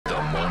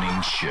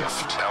Mind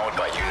Shift. Powered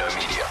by YOUKNOW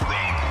Media.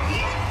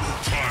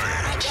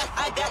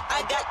 I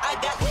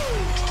got.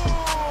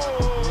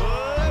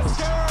 Let's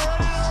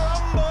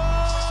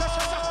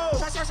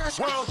go, ready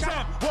to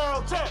rumble!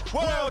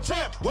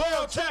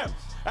 World champ!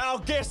 Our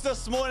guest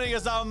this morning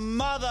is our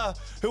mother,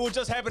 who will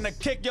just happen to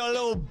kick your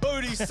little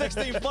booty.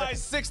 16 fights,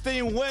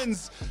 16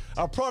 wins.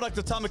 A product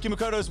of Tamaki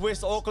Makoto's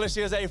West Auckland.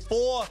 She is a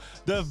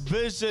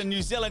 4-division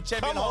New Zealand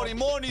champion, holding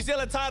more New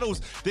Zealand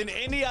titles than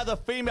any other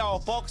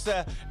female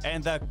boxer,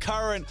 and the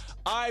current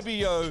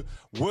IBO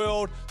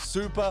World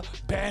Super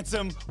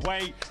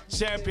Bantamweight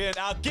champion.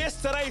 Our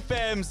guest today,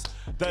 fams,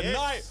 the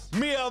night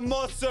Mea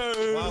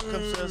Motu.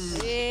 Welcome,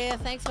 sis. Yeah,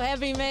 thanks for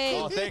having me.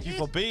 Oh, thank you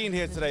for being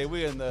here today.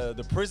 We're in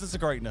the presence of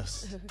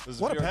greatness.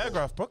 What a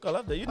paragraph, Brooke. I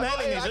love that. You're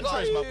nailing these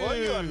intros, my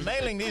boy. You are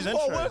nailing these intros.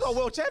 Oh, we've got a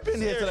world champion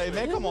here today,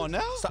 man. Come on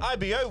now. It's the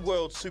IBO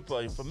World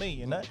Super for me,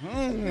 you know?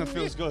 It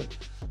feels good.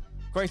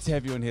 Great to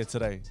have you in here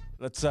today.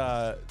 Let's.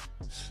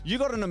 You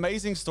got an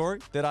amazing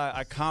story that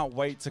I can't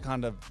wait to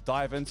kind of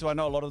dive into. I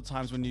know a lot of the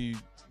times when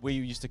we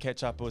used to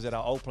catch up, it was at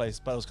our old place,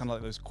 but it was kind of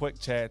like those quick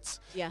chats.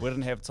 Yeah. We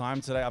didn't have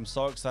time today. I'm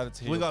so excited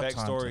to hear We your got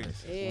time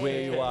backstory, today.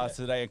 where you are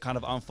today, and kind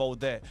of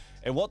unfold that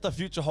and what the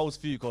future holds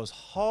for you. Because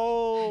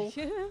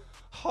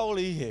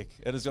holy heck,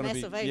 it is going to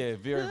be Massive, eh?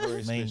 very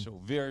very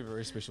special,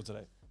 very special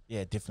today.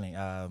 Yeah, definitely.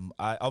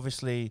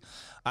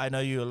 I know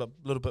you a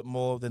little bit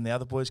more than the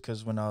other boys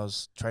because when I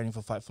was training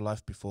for Fight for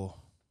Life before,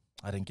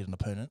 I didn't get an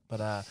opponent.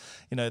 But,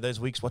 you know, those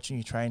weeks watching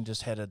you train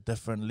just had a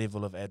different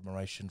level of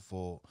admiration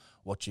for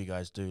what you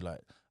guys do. Like,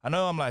 I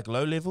know I'm like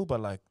low level,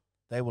 but like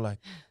they were like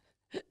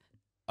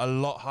a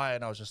lot higher,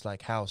 and I was just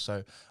like, how?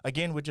 So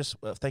again, we're just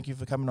thank you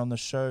for coming on the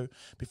show.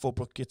 Before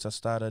Brooke gets us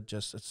started,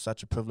 just it's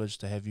such a privilege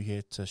to have you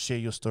here to share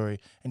your story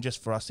and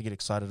just for us to get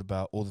excited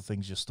about all the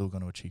things you're still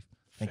going to achieve.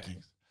 Thank you.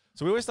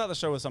 So we always start the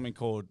show with something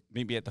called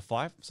Meet Me at the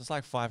 5. So it's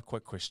like 5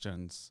 quick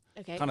questions.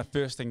 Okay. Kind of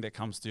first thing that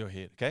comes to your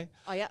head, okay?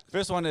 Oh, yeah.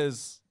 First one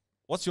is,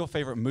 what's your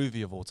favorite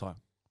movie of all time?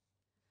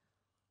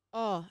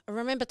 Oh,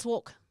 Remember to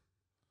Walk.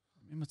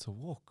 Remember to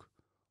Walk.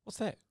 What's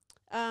that?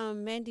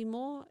 Mandy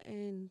Moore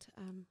and...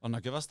 Oh, no,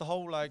 give us the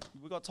whole, like,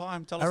 we got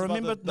time. Tell I us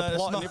remember, about the no,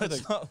 plot and it's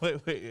everything. not,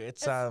 wait,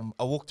 it's A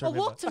Walk to A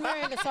Remember. Walk to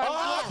Remember, sorry.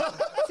 Yeah.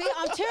 See,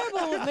 I'm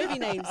terrible with movie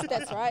names.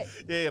 That's right.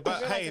 Yeah,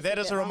 but realised hey, I that said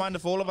is that a wrong. reminder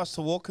for all of us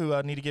to walk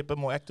who need to get a bit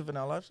more active in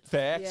our lives.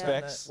 Facts, Yeah.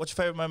 facts. What's your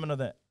favorite moment of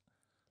that?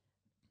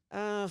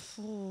 The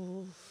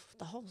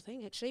whole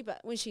thing, actually, but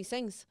when she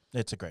sings.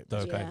 It's a great.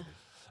 Okay. Yeah.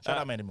 Shout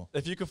out Mandy Moore.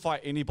 If you could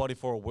fight anybody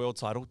for a world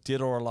title,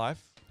 dead or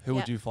alive, who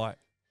would Yeah. you fight?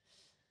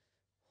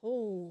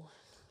 Oh,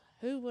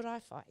 who would I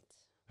fight?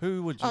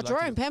 Who would you like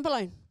Jerome to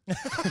Pambalone.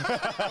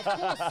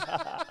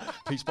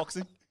 Peace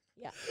boxing?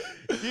 Yeah.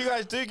 You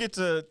guys do get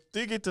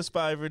to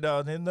spar every now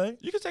and then, though.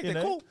 You can take You that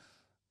know? call.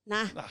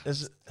 Nah,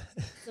 Is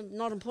it's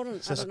not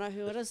important. I don't know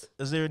who it is.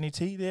 there any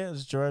tea there?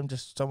 Is Jerome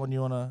just someone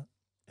you want to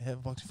have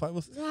a boxing fight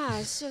with? Nah,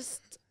 it's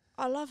just,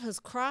 I love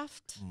his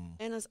craft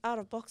and his art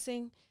of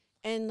boxing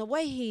and the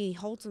way he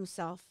holds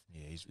himself.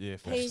 Yeah, Yeah,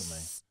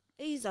 facts.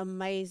 He's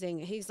amazing.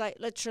 He's like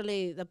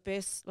literally the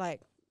best. Like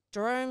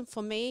Jerome,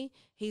 for me,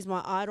 he's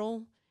my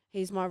idol.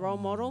 He's my role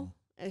model.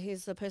 And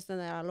he's the person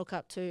that I look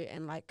up to,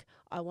 and like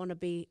I want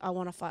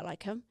to fight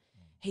like him.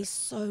 He's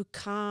so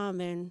calm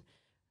and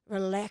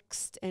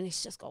relaxed, and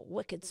he's just got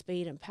wicked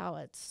speed and power.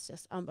 It's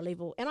just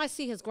unbelievable. And I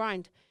see his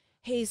grind.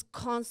 He's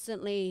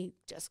constantly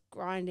just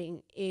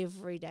grinding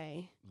every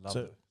day. Love So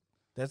it.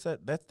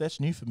 that's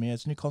new for me.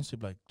 It's a new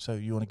concept. Like, so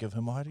you want to give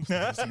him a hiding?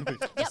 Yep,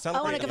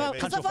 I want to give him,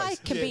 because if I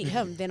can beat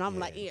him, then I'm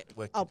like, yeah,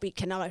 wicked. I'll beat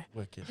Canelo.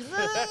 Wicked.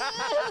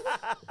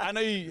 I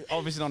know you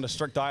obviously on a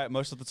strict diet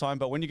most of the time,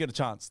 but when you get a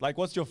chance, like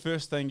what's your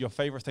favorite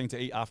thing to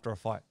eat after a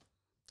fight?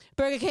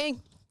 Burger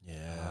King.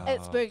 Yeah.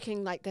 It's Burger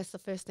King. Like that's the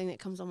first thing that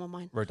comes on my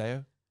mind.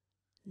 Rodeo?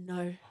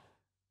 No,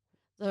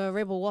 the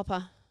Rebel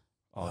Whopper.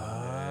 Oh,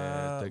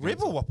 yeah.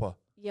 Rebel Whopper.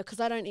 Yeah, because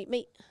I don't eat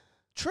meat.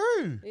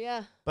 True.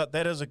 Yeah, But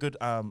that is a good.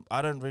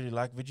 I don't really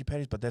like veggie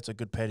patties, but that's a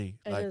good patty.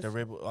 It Like is. the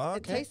Rebel. Oh, it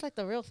okay. tastes like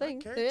the real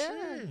thing. Okay, Yeah,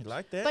 true.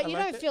 Like that. but I you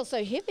like don't that. feel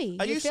so heavy.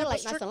 Are you you feel super like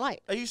strict? nice and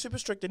light. Are you super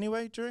strict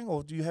anyway during,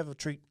 or do you have a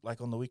treat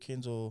like on the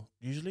weekends or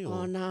usually? Or?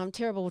 Oh no, I'm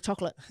terrible with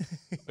chocolate.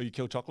 Oh, you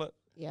kill chocolate?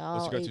 Yeah,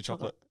 What's I'll your go-to eat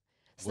chocolate?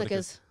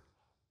 Snickers.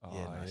 Oh,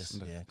 Yeah, nice.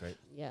 yes. Yeah, great.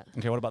 Yeah.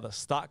 Okay, what about the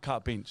start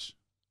cut bench?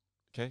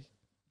 Okay.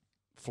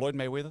 Floyd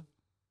Mayweather,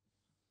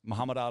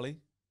 Muhammad Ali,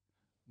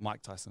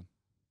 Mike Tyson.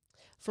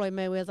 Floyd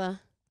Mayweather.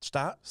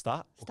 Start.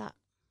 Start. Start.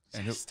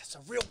 And who, That's a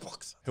real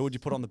boxer. who would you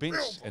put on the bench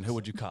and who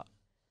would you cut?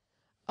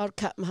 I'd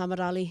cut Muhammad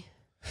Ali.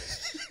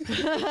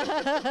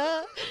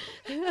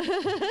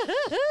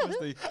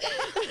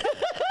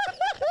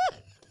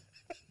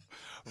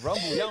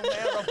 Rumble, young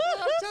man, rumble.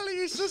 I'm telling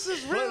you, this is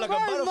Float like a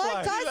Bro, butterfly.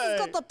 Mike Tyson's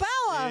got the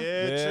power.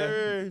 Yeah, Yeah.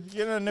 true.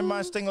 You know, they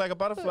might sting like a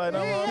butterfly.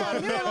 Don't worry about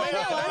it. Don't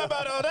worry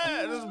about all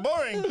that. It's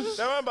boring. Don't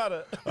worry about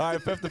it. All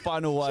right, fifth and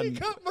final one.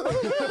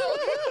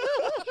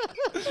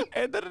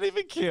 And didn't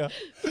even care.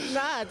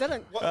 Nah, I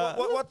didn't.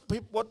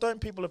 What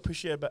don't people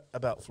appreciate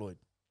about Floyd?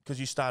 Because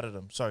you started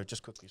him. Sorry,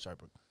 just quickly. Sorry,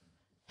 Brooke.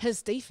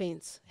 His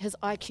defense, his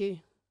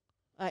IQ.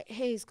 Like,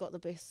 he's got the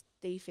best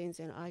defense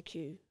and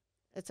IQ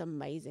It's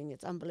amazing.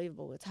 It's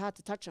unbelievable. It's hard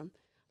to touch him.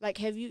 Like,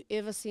 have you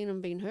ever seen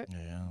him being hurt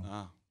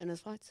Nah, in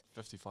his fights?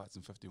 50 fights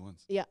and 50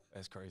 wins. Yeah.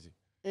 That's crazy.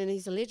 And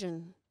he's a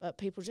legend, but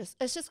people just,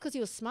 it's just because he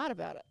was smart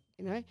about it,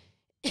 you know?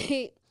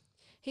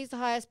 He's the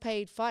highest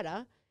paid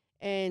fighter,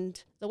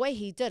 and the way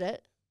he did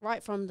it,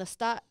 right from the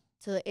start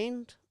to the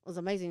end, was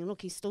amazing. And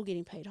look, he's still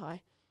getting paid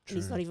high, and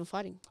he's not even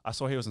fighting. I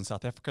saw he was in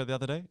South Africa the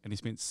other day, and he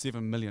spent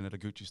 $7 million at a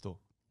Gucci store.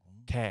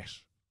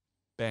 Cash.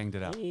 Banged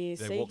it out. Yeah,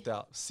 They see? walked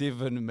out.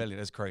 $7 million.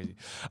 That's crazy.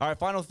 All right,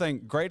 final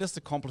thing. Greatest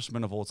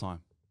accomplishment of all time.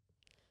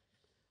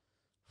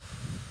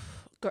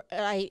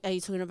 Are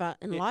you talking about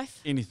in life?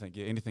 Anything.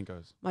 Yeah, anything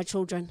goes. My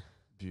children,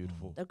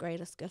 Beautiful. the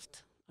greatest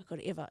gift I could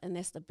ever, and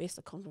that's the best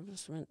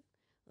accomplishment,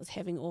 was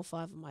having all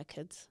 5 of my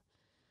kids.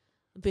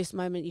 The best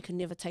moment you can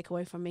never take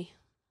away from me.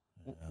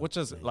 Which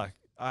is, like,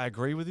 I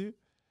agree with you.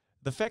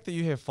 The fact that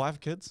you have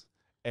 5 kids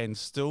and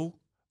still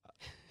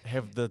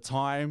have the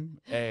time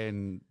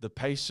and the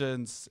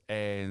patience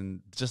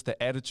and just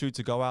the attitude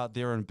to go out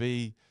there and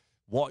be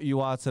what you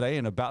are today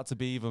and about to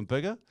be even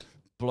bigger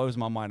blows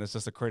my mind. It's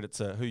just a credit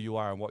to who you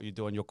are and what you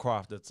do and your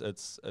craft.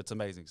 It's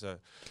amazing. So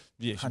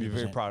yeah, you should be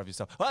very 100%. proud of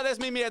yourself. Well, that's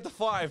me at the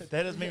 5.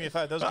 That is Mimi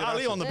 5. That was good Ali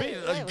answers. on the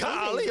beat. That was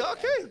Ali, easy.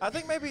 okay. I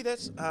think maybe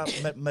that's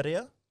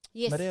Maria.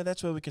 Yes. Maria,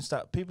 that's where we can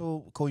start.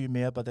 People call you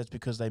Mea, but that's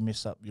because they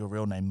mess up your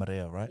real name,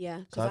 Maria, right? Yeah,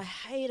 So because I I've-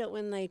 hate it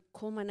when they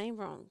call my name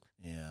wrong.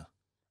 Yeah.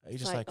 You're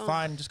just like, like, oh.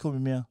 fine, just call me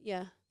Mea.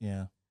 Yeah.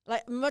 Yeah.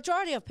 Like,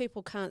 majority of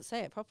people can't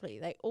say it properly.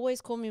 They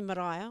always call me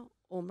Mariah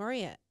or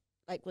Maria,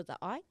 like with the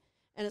I.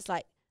 And it's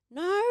like,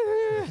 no,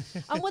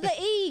 I'm with the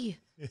E.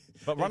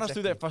 But run us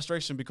through that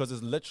frustration because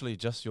it's literally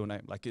just your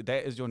name. Like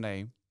that is your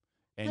name.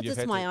 And Because you've it's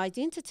had my to,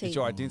 identity. it's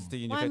your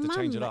identity and you've My had to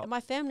change it mum, up.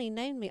 my family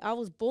named me. I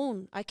was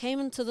born. I came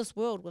into this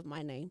world with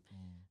my name.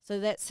 So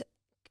that's,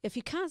 if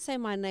you can't say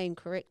my name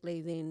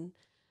correctly, then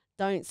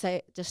don't say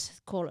it,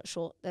 just call it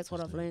short. That's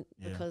what I've learned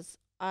yeah. because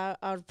I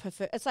would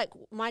prefer, it's like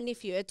my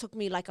nephew, it took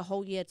me like a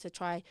whole year to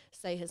try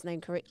say his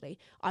name correctly.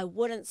 I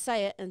wouldn't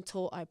say it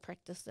until I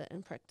practiced it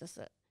and practiced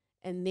it.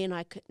 And then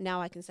now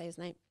I can say his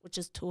name, which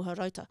is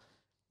Tuharota,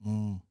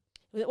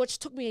 which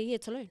took me a year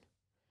to learn.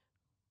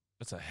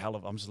 It's a hell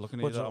of. I'm just looking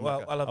at Which, you. I'm well,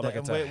 like, I love I'm that. like,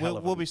 And it's a hell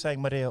of we'll a- be saying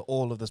Maria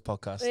all of this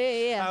podcast.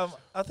 Yeah.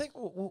 I think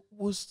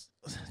was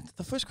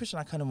the first question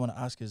I kind of want to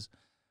ask is,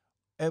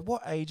 at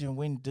what age and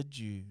when did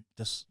you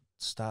just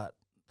start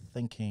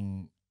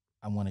thinking,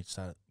 I want to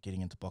start getting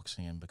into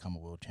boxing and become a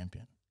world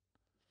champion?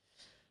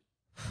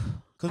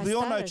 Because I we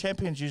all know started-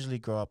 champions usually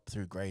grow up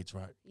through grades,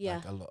 right? Yeah.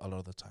 Like a lot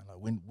of the time. Like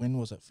when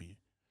was it for you?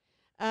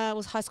 It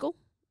was high school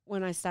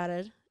when I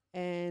started,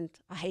 and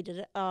I hated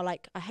it.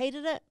 I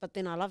hated it, but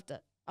then I loved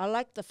it. I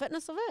liked the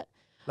fitness of it.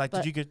 Like,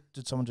 But-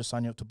 did someone just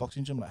sign you up to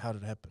boxing gym? Like, how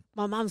did it happen?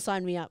 My mum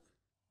signed me up,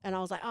 and I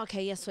was like,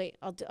 okay, yeah, sweet.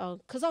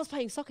 Because I was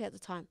playing soccer at the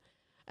time,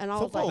 and I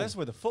was Football. like, That's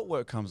where the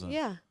footwork comes in.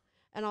 yeah.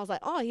 And I was like,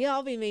 oh yeah,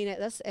 I'll be mean at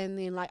this. And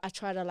then like I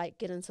tried to like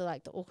get into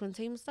like the Auckland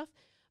team and stuff,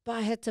 but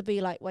I had to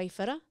be like way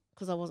fitter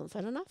because I wasn't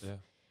fit enough. Yeah.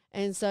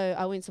 And so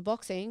I went to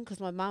boxing because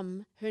my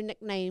mum, her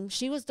nickname,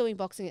 she was doing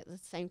boxing at the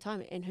same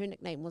time, and her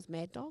nickname was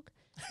Mad Dog.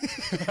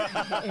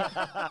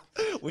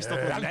 We still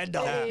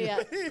call you- Yeah.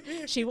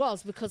 She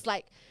was, because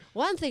like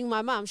one thing,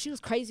 my mum, she was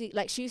crazy.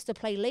 Like she used to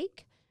play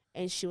league,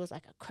 and she was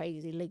like a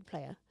crazy league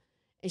player,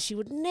 and she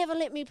would never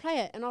let me play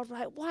it. And I was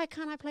like, why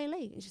can't I play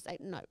league? And she's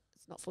like, no,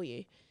 it's not for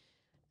you.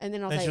 And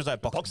then I was Then like, she was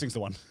like, boxing. Boxing's the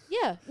one.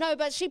 yeah, no,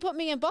 but she put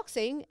me in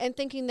boxing and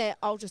thinking that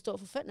I'll just do it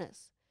for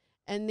fitness.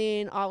 And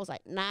then I was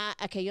like, nah,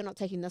 okay, you're not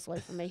taking this away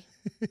from me.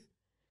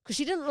 Because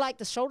she didn't like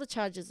the shoulder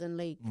charges in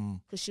league,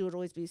 because she would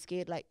always be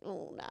scared, like,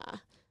 oh, nah.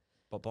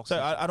 But boxing.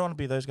 So I don't want to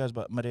be those guys,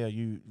 but Maria,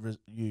 you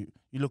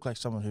look like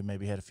someone who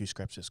maybe had a few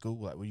scraps at school.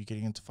 Like, were you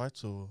getting into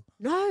fights or?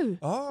 No.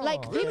 Oh,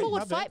 Like, really? people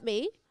would My bad. fight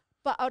me,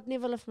 but I'd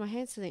never lift my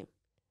hands to them.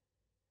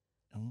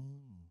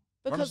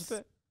 Run us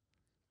with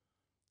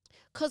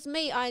Because that.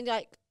 me, I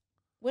like,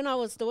 when I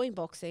was doing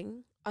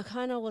boxing, I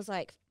kind of was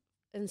like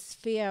in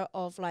fear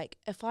of like,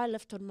 if I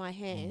lifted my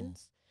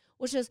hands,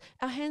 which is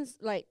our hands,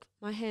 like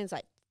my hands,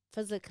 like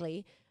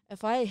physically,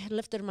 if I had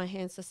lifted my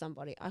hands to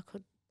somebody, I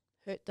could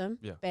hurt them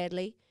Yeah.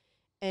 badly,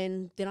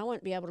 and then I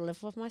won't be able to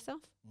live with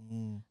myself.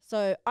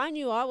 So I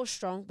knew I was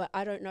strong, but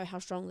I don't know how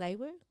strong they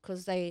were,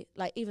 because they,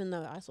 like, even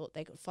though I thought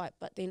they could fight,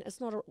 but then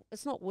it's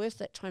not worth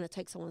it trying to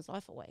take someone's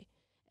life away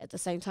at the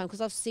same time, because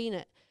I've seen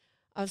it.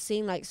 I've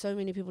seen like so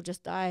many people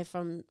just die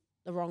from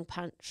the wrong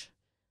punch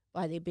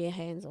by their bare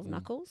hands or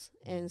knuckles.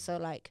 And so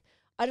like,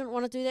 I didn't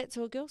want to do that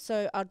to a girl.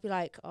 So I'd be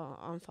like, oh,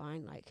 I'm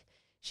fine. Like,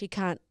 she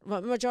can't.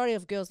 Majority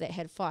of girls that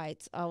had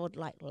fights, I would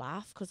like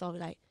laugh, because I'll be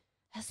like,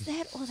 is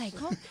that all they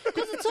got?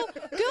 Because it's all,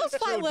 girls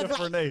fight with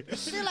like,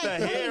 they're like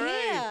The pulling hair,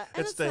 eh? hair.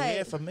 And It's the hair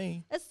like, for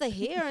me. it's the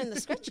hair and the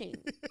scratching.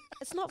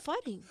 It's not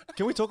fighting.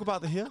 Can we talk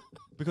about the hair?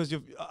 Because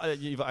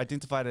you've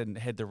identified and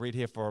had the red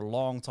hair for a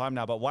long time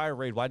now. But why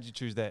red? Why did you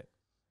choose that?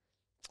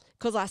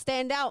 Because I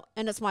stand out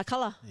and it's my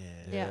colour. Yeah.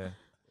 Yeah.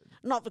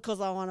 Not because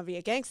I want to be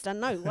a gangster.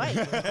 No way.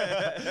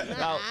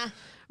 Nah.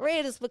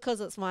 Red is because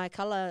it's my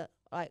colour.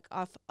 Like,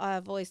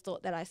 I've always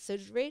thought that I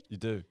suited red. You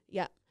do.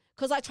 Yeah.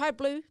 Because I tried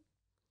blue.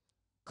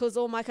 because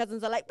all my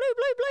cousins are like blue,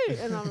 blue,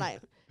 blue, and I'm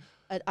like,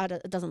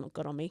 it doesn't look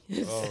good on me.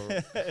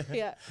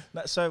 Yeah.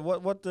 So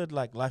what did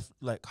like life,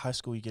 like high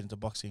school, you get into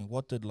boxing?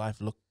 What did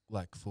life look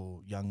like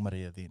for young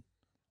Maria then?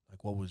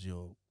 Like what were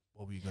you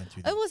going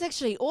through then? It was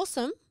actually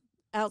awesome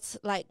out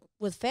like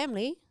with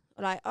family.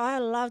 Like I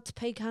loved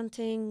pig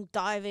hunting,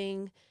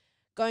 diving,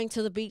 going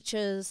to the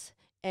beaches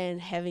and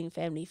having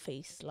family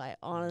feasts. Like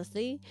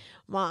honestly,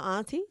 my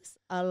aunties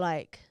are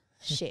like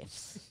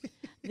chefs.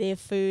 Their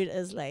food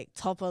is like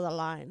top of the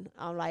line.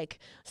 I'm like,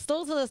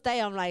 still to this day,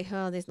 I'm like,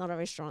 oh, there's not a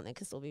restaurant that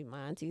can still be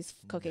my auntie's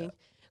cooking.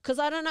 Because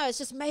I don't know, it's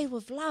just made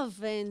with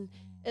love and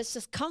it's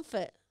just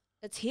comfort.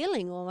 It's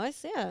healing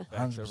almost, yeah.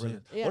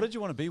 100%. Yeah. What did you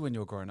want to be when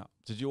you were growing up?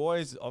 Did you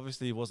always,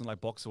 obviously it wasn't like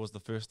boxer was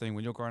the first thing.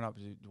 When you're growing up,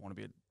 you want to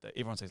be,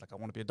 everyone says like, I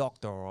want to be a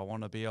doctor or I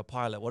want to be a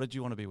pilot. What did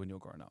you want to be when you were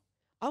growing up?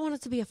 I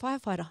wanted to be a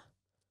firefighter.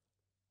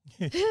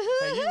 Hey,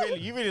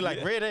 you really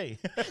like red, eh?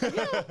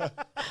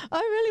 I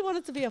really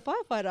wanted to be a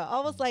firefighter. I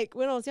was like,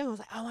 when I was young, I was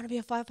like, I want to be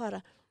a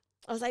firefighter.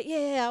 I was like,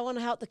 yeah, I want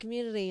to help the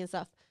community and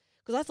stuff.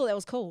 Because I thought that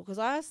was cool. Because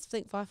I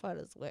think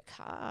firefighters work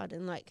hard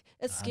and like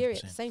it's scary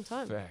at the 100%. same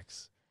time.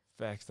 Facts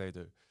they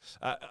do.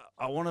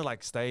 I want to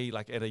like stay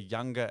like at a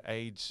younger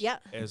age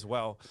as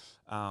well.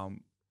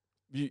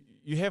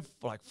 You have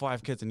like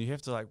 5 kids and you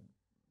have to like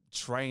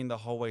train the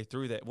whole way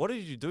through that. What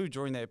did you do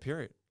during that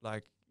period?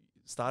 Like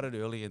started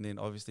early and then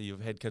obviously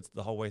you've had kids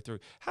the whole way through.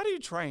 How do you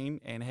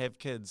train and have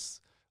kids?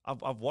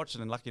 I've watched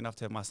it and lucky enough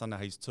to have my son now,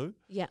 he's 2.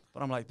 Yeah.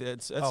 But I'm like,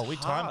 it's we hard.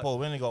 time Paul.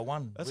 We only got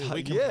one. That's we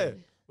hard.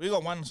 can- we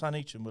got one son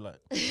each, and we're like,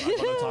 I've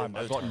got no time.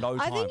 I've got no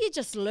time. I think you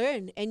just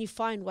learn and you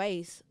find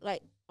ways.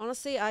 Like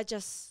honestly, I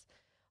just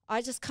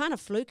kind of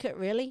fluke it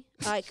really.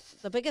 Like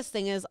the biggest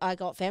thing is I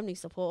got family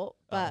support,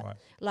 but right.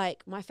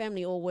 like my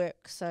family all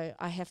work, so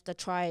I have to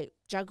try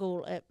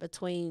juggle it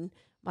between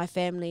my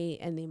family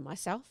and then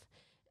myself.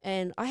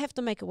 And I have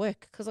to make it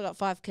work because I got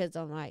 5 kids.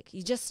 I'm like,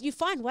 you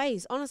find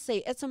ways.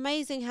 Honestly, it's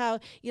amazing how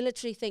you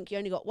literally think you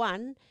only got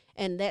one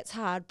and that's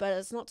hard, but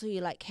it's not till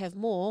you like have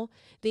more,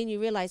 then you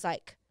realize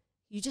like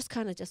you just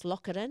kind of just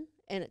lock it in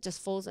and it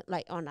just falls in,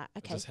 like, oh no,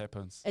 okay. It just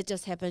happens. It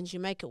just happens. You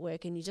make it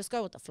work and you just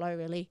go with the flow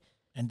really.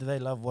 And do they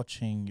love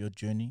watching your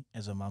journey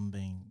as a mum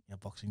being a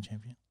boxing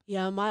champion?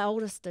 Yeah, my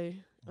oldest do.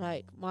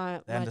 Like my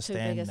 2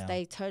 understand biggest, now.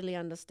 they totally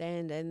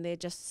understand and they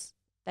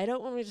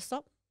don't want me to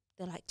stop.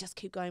 They're like, just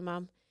keep going,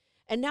 Mum.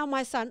 And now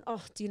my son,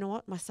 do you know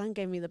what? My son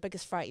gave me the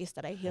biggest fright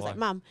yesterday. He was like,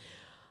 Mum,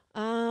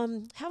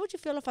 how would you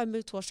feel if I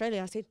moved to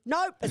Australia? I said,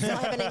 nope, it's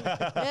not happening.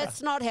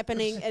 It's not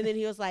happening. And then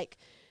he was like,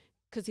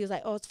 because he was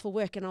like, oh, it's for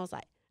work. And I was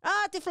like,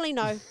 definitely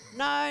no.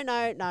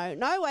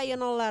 No way, you're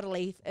not allowed to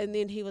leave. And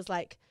then he was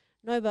like,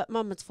 no, but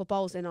Mum, it's for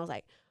bowls. And I was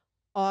like,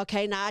 oh,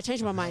 okay, nah, I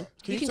changed my mind.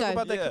 Can you can talk go.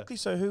 about that quickly?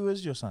 So who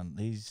is your son?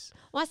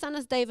 My son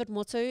is David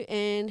Motu,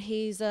 and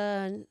he's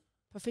a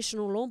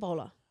professional lawn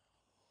bowler.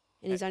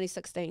 And he's only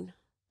 16.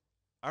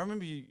 I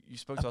remember you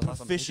spoke to us last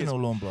time. professional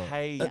lawn blower.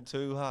 Paid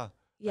too, huh?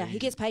 Yeah, he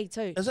gets paid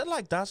too. Is it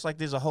like that? Like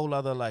there's a whole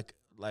other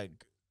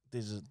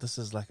this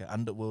is like an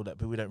underworld that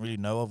people don't really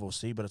know of or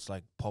see, but it's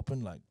like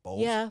popping like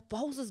bowls. Yeah,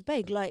 bowls is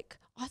big. Like,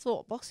 I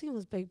thought boxing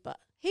was big, but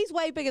he's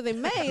way bigger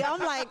than me.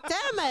 I'm like,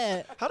 damn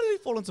it. How did he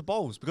fall into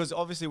bowls? Because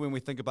obviously when we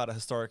think about it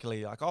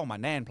historically, like, oh, my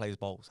nan plays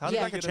bowls. How did Yeah.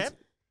 he Like a get champ?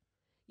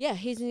 Yeah,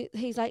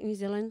 he's like New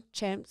Zealand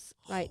champs.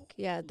 Like,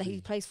 yeah, he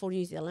plays for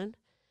New Zealand,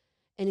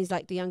 and he's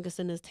like the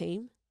youngest in his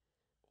team.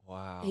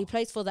 Wow. He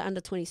plays for the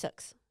under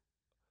 26.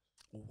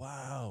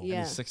 Wow. Yeah.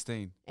 And he's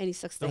 16. And he's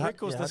The 16.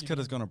 records how this do kid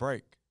you- is going to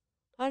break.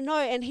 I know,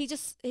 and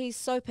he's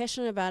so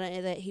passionate about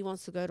it that he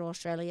wants to go to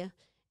Australia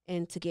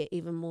and to get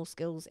even more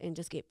skills and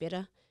just get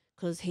better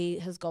because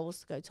his goal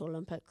is to go to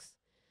Olympics.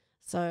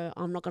 So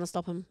I'm not going to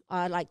stop him.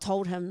 I like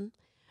told him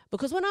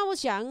because when I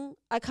was young,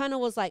 I kind of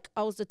was like,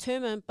 I was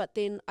determined, but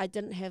then I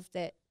didn't have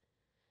that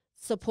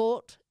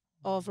support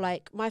of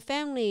like my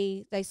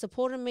family. They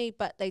supported me,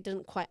 but they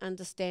didn't quite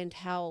understand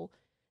how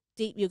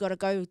deep you got to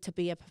go to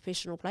be a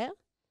professional player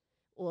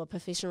or a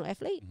professional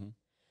athlete.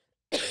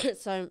 Mm-hmm.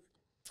 So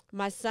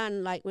my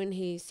son, like when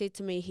he said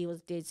to me he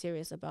was dead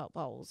serious about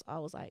bowls, I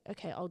was like,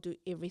 okay, I'll do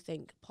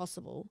everything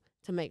possible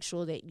to make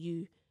sure that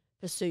you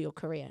pursue your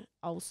career.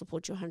 I will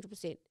support you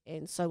 100%,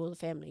 and so will the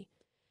family.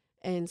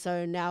 And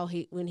so now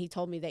when he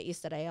told me that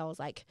yesterday, I was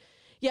like,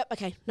 yep,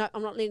 okay, no,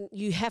 I'm not letting,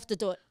 you have to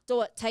do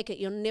it, take it.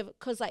 You'll never,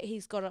 because like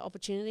he's got an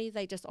opportunity,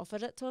 they just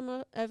offered it to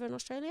him over in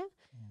Australia.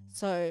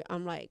 So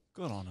I'm like,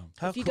 Good on him.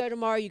 if you go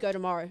tomorrow, you go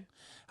tomorrow.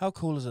 How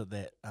cool is it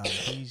that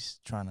he's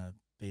trying to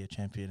be a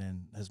champion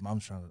and his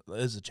mum's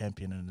is a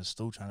champion and is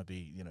still trying to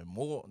be,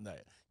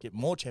 get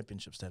more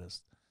championship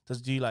status?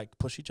 Do you like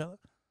push each other?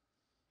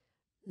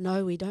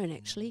 No, we don't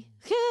actually.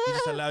 You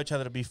just allow each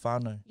other to be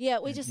fun. Yeah,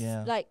 we just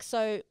Yeah. like,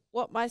 so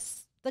what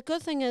the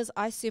good thing is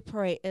I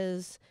separate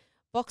is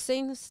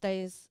boxing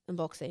stays in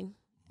boxing,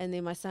 and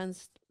then my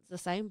son's the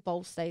same,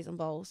 bowls stays in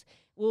bowls.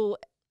 We'll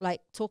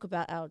like talk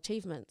about our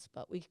achievements,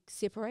 but we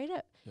separate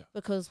it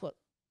because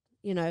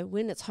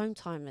when it's home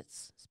time,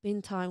 it's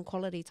spend time,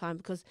 quality time,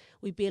 because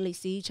we barely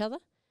see each other.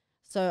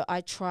 So I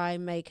try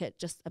and make it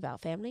just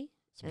about family.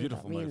 It's a and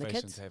beautiful about me and the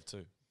motivation kids. to have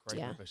too.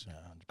 Great Yeah. question.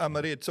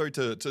 Maria, sorry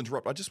to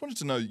interrupt. I just wanted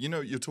to know,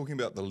 you're talking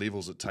about the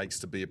levels it takes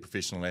to be a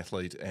professional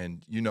athlete,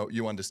 and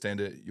you understand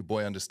it, your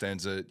boy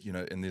understands it,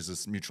 and there's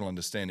this mutual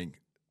understanding.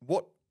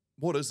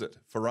 What is it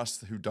for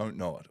us who don't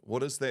know it?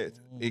 What is that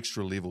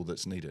extra level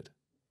that's needed?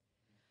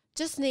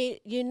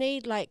 You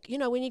need like,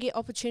 when you get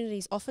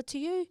opportunities offered to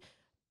you,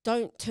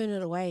 don't turn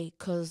it away,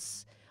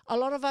 because a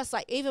lot of us,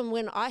 like, even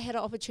when I had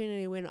an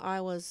opportunity when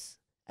I was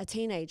a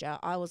teenager,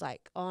 I was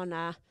like, oh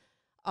nah,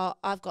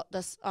 I've got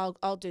this,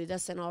 I'll do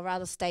this, and I'll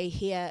rather stay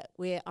here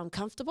where I'm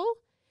comfortable.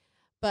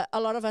 But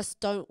a lot of us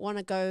don't want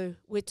to go,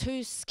 we're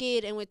too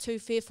scared and we're too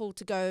fearful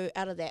to go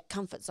out of that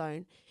comfort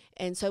zone,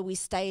 and so we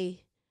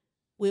stay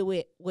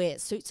where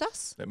it suits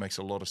us. That makes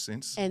a lot of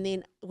sense. And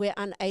then we're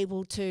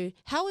unable to,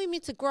 how are we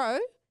meant to grow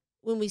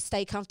when we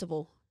stay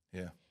comfortable?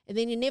 Yeah. And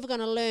then you're never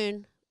going to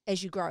learn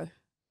as you grow.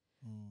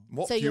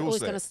 What So you're fuels always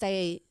that? going to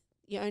stay,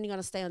 you're only going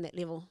to stay on that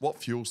level. What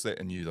fuels that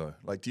in you, though?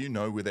 Like, do you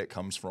know where that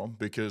comes from?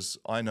 Because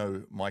I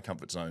know my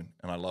comfort zone,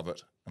 and I love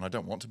it, and I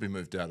don't want to be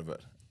moved out of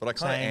it. But I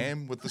kind of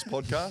Same. am with this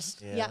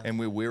podcast, Yeah. and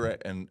where we're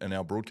at in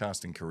our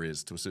broadcasting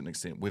careers to a certain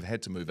extent. We've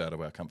had to move out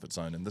of our comfort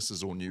zone, and this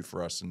is all new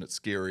for us, and it's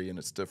scary, and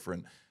it's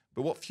different.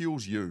 But what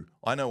fuels you?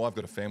 I know I've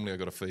got a family I've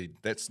got to feed.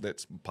 That's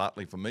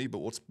partly for me, but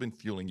what's been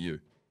fueling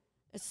you?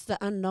 It's the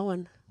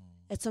unknown.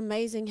 It's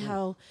amazing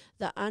how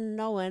the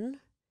unknown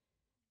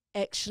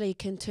actually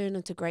can turn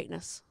into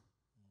greatness.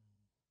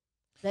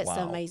 That's the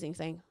Wow. amazing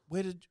thing.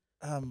 Where did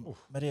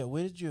Maria?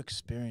 Where did you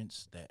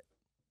experience that?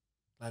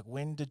 Like,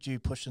 when did you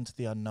push into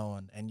the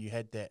unknown and you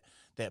had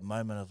that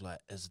moment of like,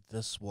 is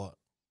this what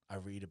I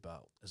read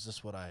about? Is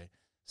this what I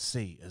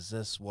see? Is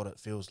this what it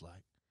feels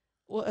like?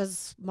 What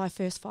is my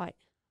first fight?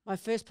 My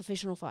first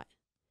professional fight.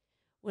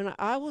 When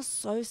I was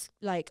so,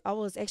 I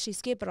was actually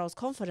scared, but I was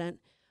confident.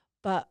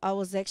 But I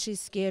was actually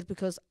scared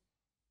because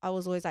I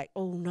was always like,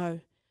 oh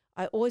no.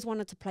 I always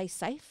wanted to play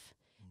safe,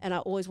 and I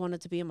always wanted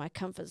to be in my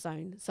comfort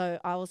zone. So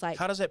I was like,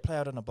 How does that play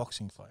out in a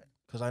boxing fight?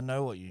 Because I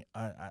know what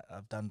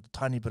I've done a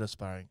tiny bit of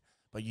sparring,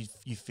 but you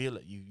feel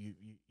it.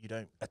 You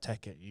don't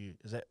attack it.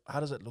 How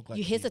does it look like?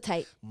 you to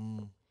hesitate.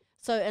 Mm.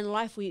 So in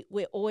life,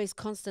 we're always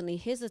constantly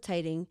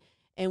hesitating,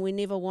 and we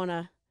never want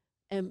to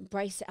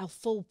embrace our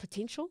full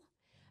potential.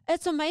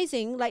 It's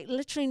amazing. Like,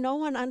 literally no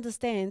one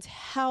understands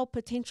how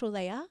potential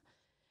they are.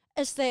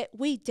 It's that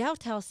we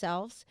doubt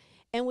ourselves,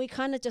 and we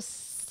kind of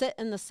just sit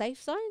in the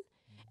safe zone.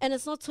 And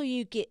it's not till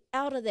you get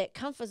out of that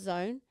comfort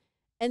zone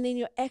and then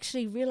you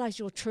actually realize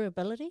your true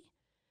ability.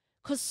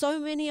 Because so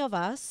many of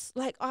us,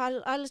 like,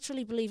 I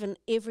literally believe in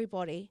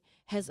everybody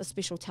has a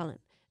special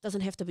talent.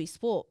 Doesn't have to be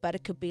sport, but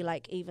it could be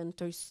like even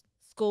through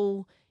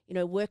school,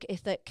 work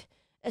ethic.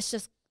 It's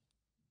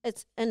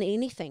in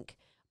anything.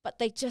 But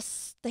they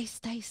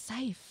stay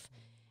safe.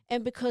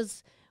 And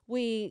because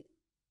we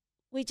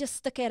just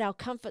stick at our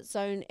comfort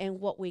zone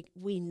and what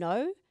we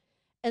know,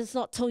 and it's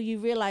not till you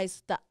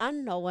realize the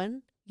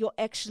unknown,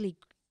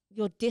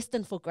 you're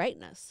destined for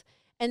greatness.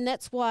 And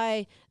that's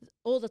why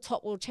all the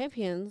top world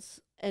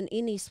champions in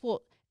any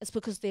sport, it's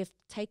because they've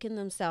taken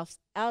themselves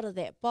out of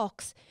that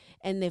box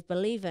and they've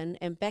believed in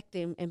and backed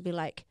them and be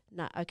like,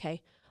 nah,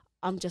 okay,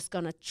 I'm just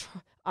gonna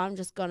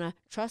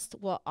trust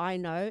what I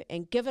know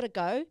and give it a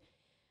go.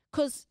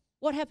 Because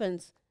what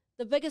happens?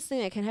 The biggest thing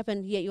that can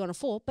happen, you want to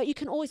fall, but you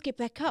can always get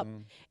back up.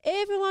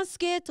 Everyone's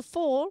scared to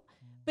fall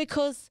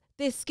because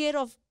they're scared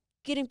of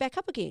getting back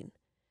up again.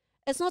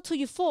 It's not till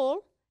you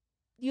fall,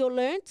 you're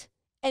learnt,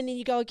 and then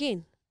you go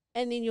again.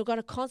 And then you're going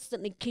to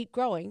constantly keep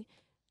growing,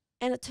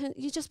 and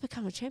you just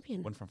become a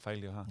champion. Win from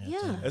failure, huh?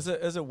 Yeah. Is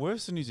it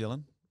worse in New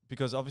Zealand?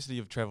 Because obviously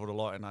you've travelled a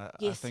lot, and I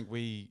Yes. think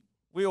we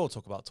all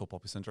talk about tall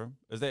poppy syndrome.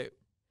 Is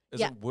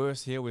Yeah. it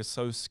worse here? We're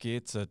so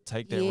scared to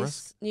take that Yes,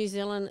 risk. New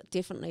Zealand,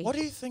 definitely. What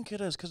do you think it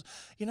is? Because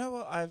you know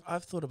what,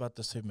 I've thought about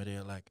this too,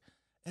 Maria. Like,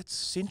 it's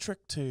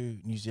centric to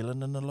New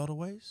Zealand in a lot of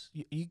ways.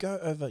 You go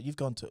over, you've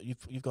gone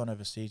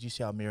overseas. You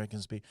see how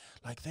Americans be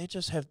like.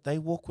 They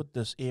walk with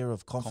this air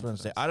of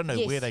confidence. That I don't know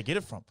Yes. where they get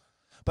it from,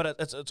 but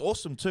it's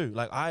awesome too.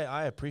 Like,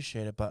 I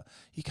appreciate it, but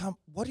you can't.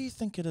 What do you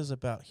think it is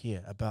about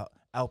here, about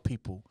our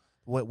people,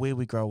 where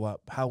we grow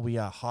up, how we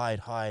are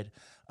hide.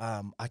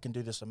 I can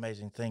do this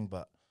amazing thing,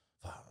 but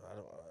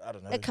I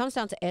don't know. It comes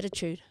down to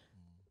attitude.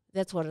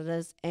 That's what it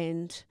is.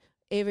 And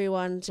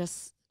everyone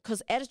just,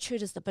 because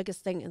attitude is the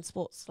biggest thing in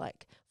sports.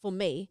 Like, for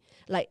me,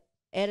 like,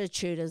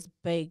 attitude is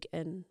big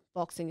in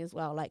boxing as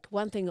well. Like,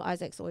 one thing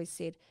Isaac's always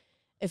said,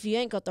 if you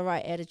ain't got the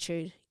right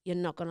attitude, you're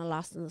not going to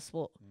last in the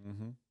sport.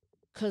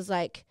 Because,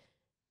 like,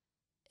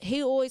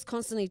 he always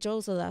constantly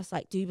drills with us,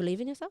 like, do you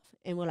believe in yourself?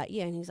 And we're like,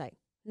 yeah. And he's like,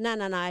 no,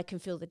 I can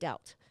feel the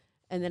doubt.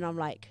 And then I'm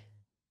like,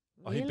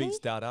 really? Oh, he beats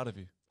doubt out of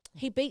you.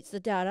 He beats the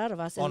doubt out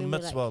of us. And on then we're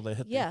mitzvah, like, they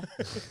hit. yeah,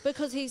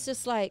 because he's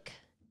just like,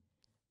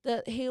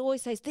 he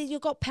always says, you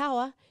got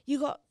power,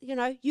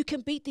 you can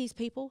beat these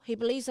people. He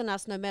believes in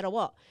us no matter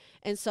what.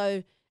 And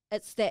so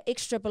it's that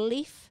extra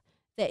belief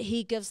that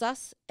he gives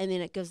us, and then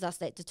it gives us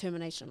that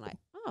determination, like,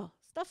 oh,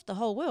 stuff the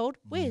whole world.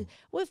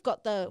 We've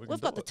got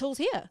the tools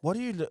here. What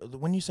do you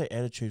when you say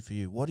attitude for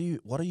you? What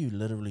are you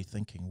literally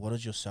thinking? What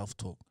is your self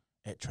talk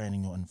at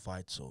training or in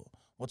fights, or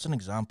What's an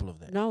example of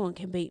that? No one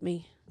can beat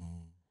me.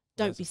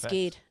 Don't That's be a fact.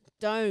 scared.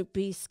 Don't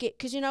be scared.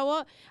 Because you know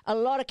what? A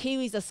lot of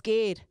Kiwis are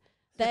scared.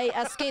 They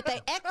are scared.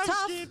 They act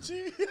tough.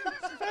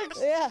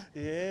 Yeah.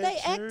 They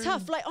act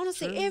tough. Like,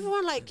 honestly,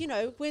 everyone, like, you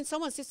know, when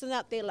someone says something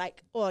out there,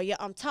 like, oh, yeah,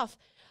 I'm tough.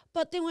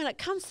 But then when it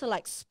comes to,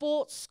 like,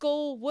 sports,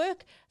 school,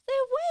 work,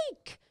 they're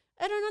weak.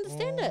 I don't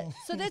understand it.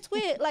 So that's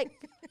where, like,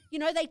 you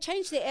know, they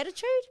change their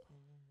attitude.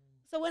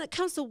 So when it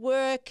comes to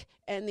work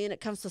and then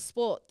it comes to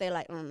sport, they're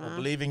like, oh, Or no.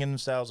 believing in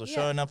themselves or Yeah.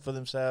 showing up for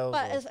themselves.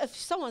 But or- if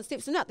someone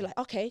steps in out, they're like,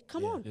 okay,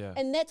 come on. Yeah.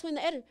 And that's when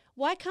the attitude.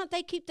 Why can't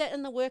they keep that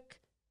in the work,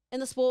 in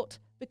the sport?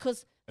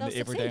 Because In the they'll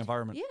everyday succeed.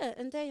 environment. Yeah,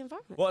 in day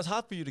environment. Well, it's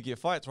hard for you to get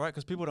fights, right?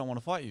 Because people don't want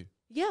to fight you.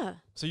 Yeah.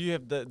 So you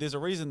have there's a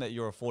reason that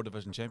you're a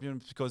 4-division champion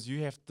because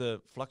you have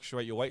to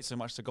fluctuate your weight so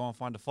much to go and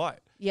find a fight.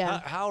 Yeah.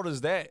 How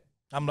does that?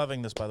 I'm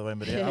loving this, by the way,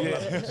 but yeah, I'm Yeah.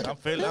 loving this. I'm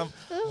feeling. I'm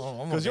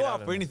 'Cause you're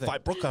up for anything.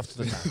 Fight Brook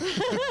after this.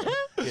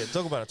 Yeah,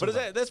 talk about it.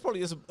 But that's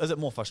probably is it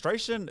more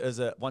frustration? Is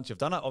it once you've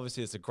done it?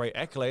 Obviously, it's a great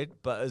accolade,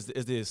 but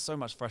is there so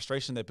much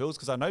frustration that builds?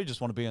 Because I know you just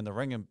want to be in the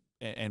ring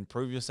and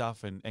prove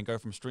yourself and go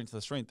from strength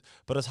to strength.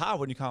 But it's hard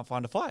when you can't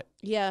find a fight.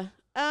 Yeah.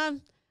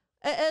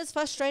 It is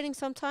frustrating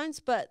sometimes,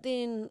 but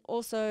then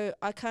also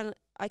I can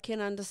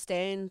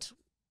understand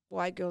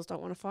why girls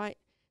don't want to fight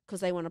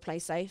because they want to play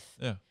safe.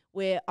 Yeah.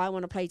 Where I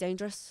want to play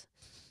dangerous,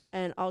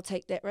 and I'll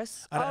take that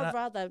risk. I'd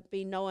rather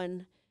be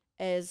known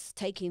as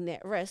taking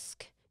that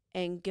risk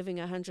and giving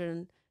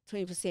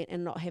 120%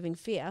 and not having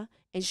fear,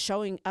 and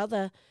showing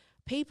other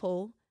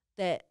people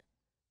that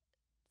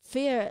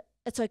fear.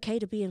 It's okay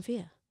to be in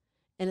fear,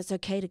 and it's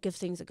okay to give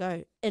things a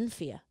go in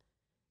fear.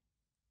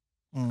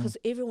 Because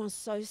everyone's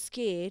so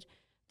scared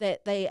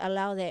that they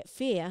allow that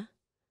fear,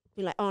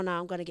 be like, oh no,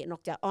 I'm going to get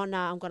knocked out. Oh no,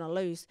 I'm going to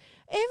lose.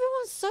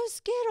 Everyone's so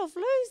scared of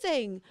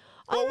losing.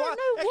 I don't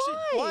know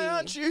why. Why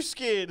aren't you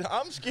scared?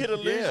 I'm scared of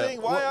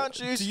losing. Why aren't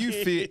you Do scared?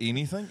 you fear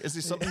anything? Is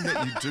there something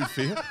that you do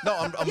fear? No,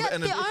 I'm Yeah,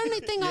 and the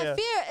only thing I Yeah.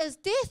 fear is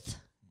death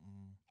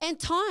and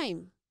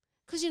time.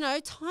 Because, you know,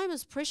 time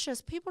is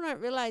precious. People don't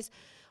realize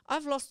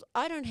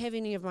I don't have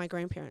any of my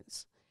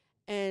grandparents.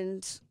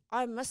 And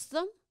I miss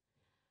them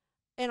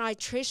and I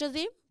treasure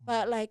them.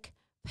 But, like,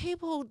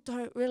 people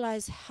don't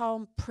realize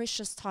how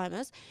precious time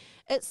is.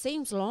 It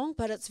seems long,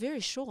 but it's very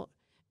short.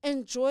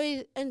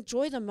 Enjoy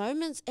the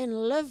moments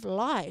and live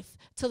life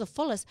to the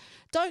fullest.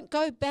 Don't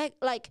go back.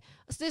 Like,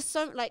 there's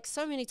so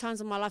many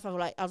times in my life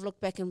I've looked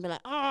back and been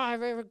like, oh,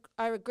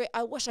 I regret.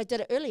 I wish I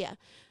did it earlier.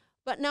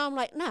 But now I'm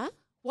like, nah.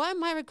 Why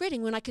am I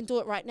regretting when I can do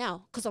it right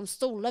now? Because I'm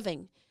still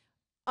living.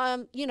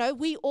 You know,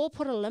 we all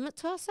put a limit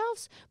to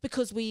ourselves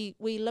because we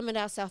limit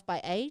ourselves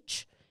by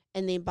age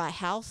and then by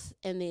health,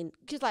 and then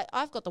because like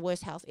I've got the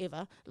worst health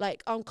ever.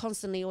 Like I'm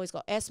constantly always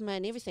got asthma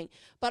and everything,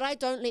 but I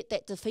don't let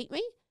that defeat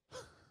me.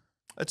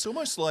 It's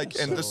almost like,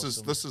 and this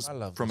is I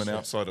love from this an chat.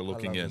 outsider I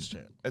looking love in. this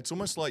chat. It's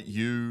almost like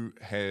you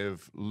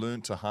have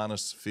learned to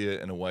harness fear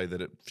in a way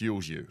that it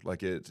fuels you.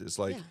 Like it's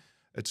like Yeah.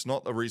 it's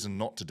not the reason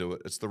not to do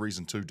it; it's the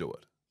reason to do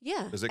it.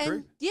 Yeah. Is that and,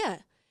 correct? Yeah.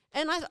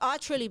 And I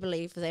truly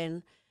believe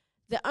then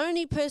the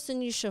only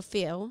person you should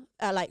feel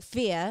like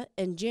fear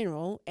in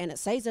general, and it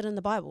says it in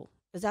the Bible,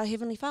 is our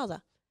Heavenly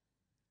Father.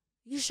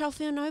 You shall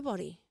fear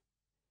nobody.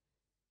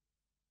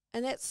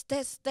 And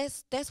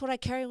that's what I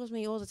carry with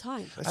me all the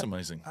time. That's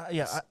amazing.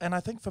 And I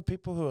think for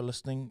people who are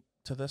listening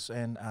to this,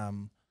 and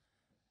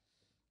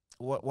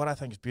what I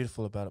think is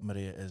beautiful about it,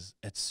 Maria, is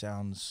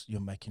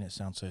you're making it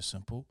sound so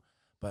simple,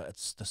 but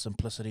it's the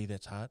simplicity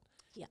that's hard.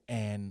 Yeah.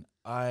 And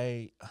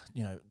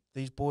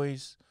these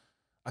boys,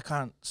 I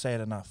can't say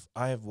it enough.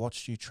 I have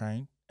watched you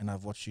train, and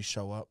I've watched you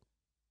show up,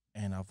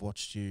 and I've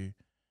watched you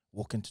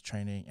walk into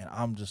training, and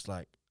I'm just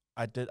like,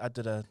 I did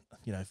a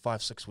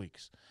 5-6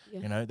 weeks.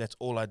 Yeah. You know, that's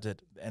all I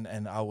did,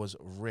 and I was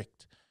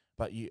wrecked.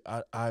 But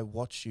I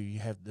watch you. You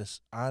have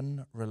this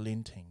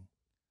unrelenting,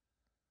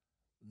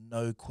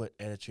 no quit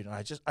attitude, and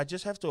I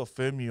just have to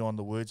affirm you on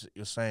the words that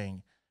you're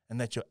saying, and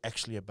that you're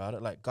actually about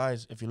it. Like,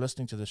 guys, if you're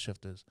listening to the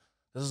Shifters,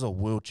 this is a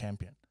world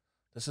champion.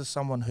 This is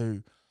someone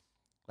who,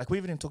 like, we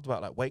haven't even talked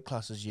about like weight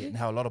classes yet, and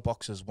how a lot of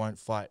boxers won't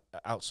fight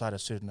outside a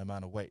certain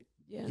amount of weight.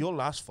 Yeah. Your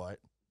last fight,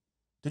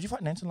 did you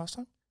fight Nanton last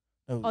time?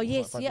 No, Oh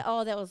yes, yeah.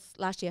 Oh, that was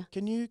last year.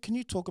 Can you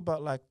talk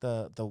about like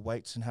the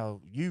weights and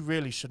how you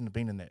really shouldn't have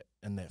been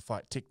in that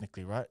fight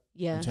technically, right?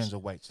 Yeah. In terms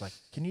of weights, like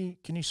can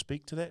you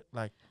speak to that?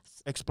 Like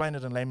explain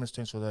it in layman's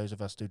terms for those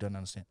of us who don't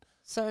understand.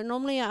 So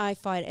normally I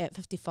fight at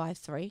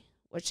 55.3,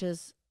 which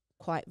is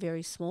quite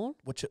very small.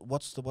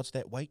 What's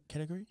that weight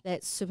category?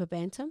 That's super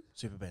bantam.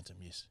 Super bantam,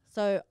 yes.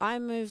 So I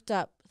moved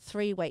up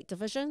 3 weight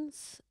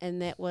divisions,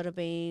 and that would have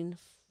been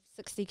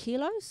 60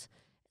 kilos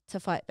to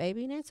fight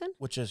baby Nanton.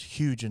 Which is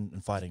huge in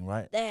fighting,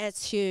 right?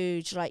 That's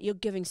huge. Like, you're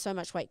giving so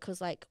much weight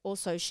because, like,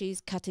 also she's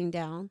cutting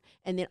down,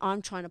 and then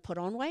I'm trying to put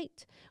on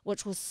weight,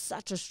 which was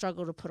such a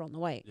struggle to put on the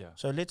weight. Yeah.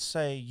 So let's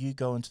say you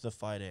go into the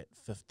fight at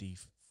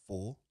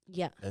 54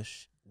 Yeah.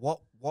 ish.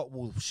 What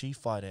will she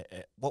fight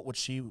at? What would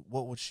she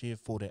have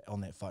fought at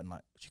on that fight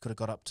night? She could have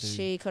got up to.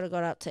 She could have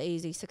got up to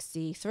easy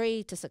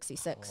 63 to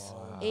 66.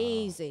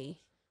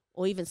 Easy.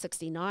 Or even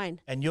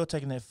 69. And you're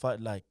taking that fight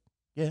like,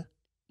 yeah,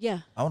 Yeah.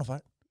 I want to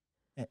fight.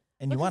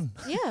 And you won.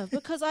 Yeah,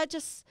 because I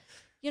just,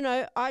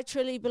 I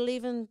truly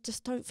believe in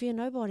just don't fear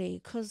nobody.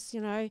 Because,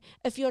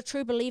 if you're a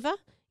true believer,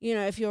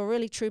 if you're a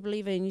really true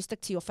believer and you stick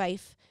to your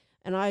faith,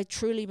 and I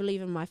truly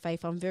believe in my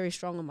faith, I'm very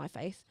strong in my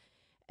faith.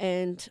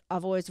 And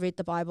I've always read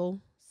the Bible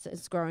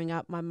since growing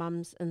up. My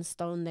mum's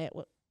instilled that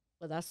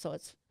with us, so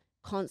it's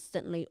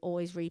constantly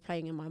always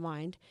replaying in my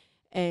mind.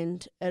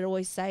 And it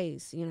always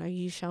says,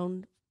 you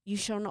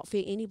shall not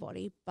fear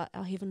anybody but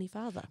our Heavenly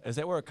Father. Is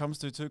that where it comes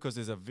to too? Because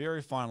there's a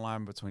very fine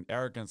line between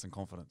arrogance and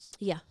confidence.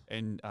 Yeah.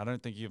 And I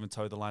don't think you even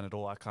toe the line at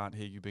all. I can't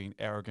hear you being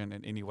arrogant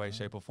in any way,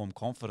 shape or form.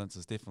 Confidence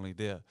is definitely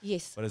there.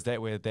 Yes. But is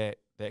that where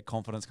that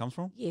confidence comes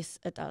from? Yes,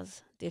 it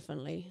does.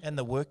 Definitely. And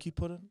the work you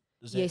put in?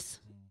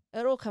 Yes.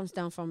 It all comes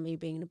down from me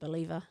being a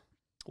believer.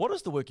 What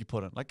is the work you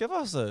put in? Like, give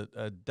us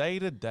a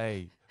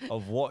day-to-day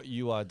of what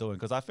you are doing.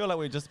 Because I feel like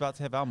we're just about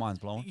to have our minds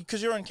blown.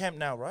 Because you're in camp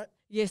now, right?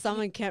 Yes, I'm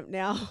in camp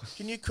now.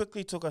 Can you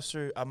quickly talk us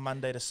through a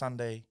Monday to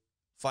Sunday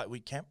fight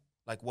week camp?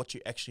 Like what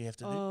you actually have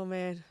to do? Oh,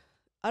 man.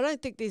 I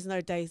don't think there's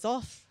no days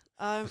off.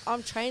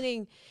 I'm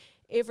training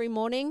every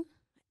morning,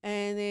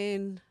 and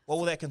then What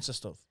will that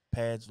consist of?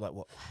 Pads, like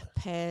what?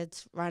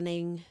 pads,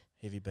 running,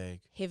 Heavy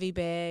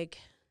bag.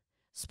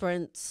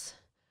 sprints,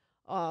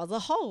 the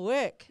whole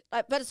work.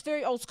 But it's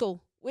very old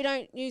school. We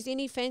don't use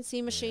any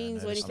fancy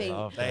machines or noticed anything.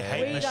 love They that. hate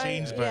We don't-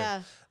 machines, bro.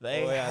 Yeah.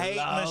 They Oh, yeah, I hate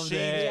love machines,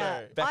 that. Yeah.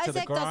 bro. Back to the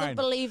Isaac doesn't grind.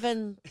 believe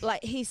in,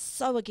 he's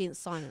so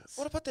against science.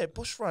 What about that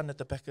bush run at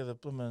the back of the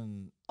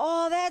bloomin'?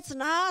 Oh, that's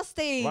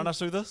nasty. Run us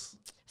through this.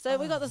 So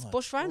we got this my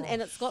bush run, and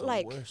gosh, it's got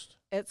the worst.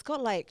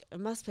 it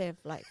must have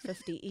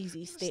 50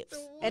 easy steps,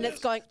 and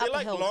it's going They're up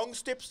like a hill. long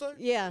steps though?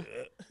 Yeah.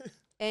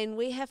 And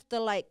we have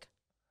to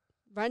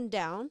run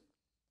down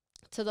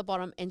to the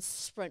bottom and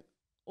sprint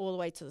all the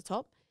way to the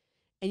top.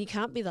 And you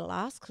can't be the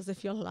last, because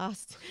if you're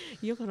last,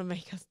 you're going to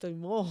make us do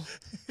more.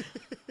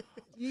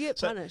 You get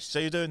punished. So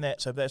you're doing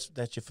that. So that's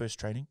your first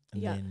training,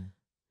 and Yeah. then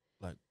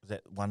is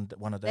that one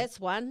a day? That's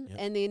one. Yep.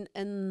 And then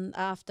in the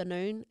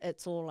afternoon,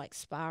 it's all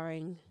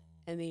sparring,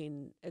 and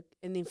then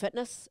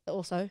fitness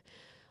also.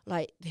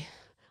 I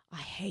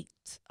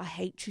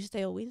hate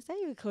Tuesday or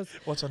Wednesday because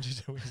What's on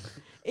Tuesday?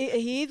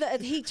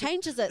 he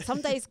changes it.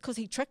 Some days because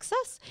he tricks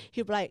us.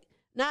 He'll be like,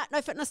 nah,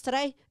 no fitness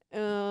today.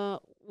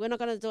 We're not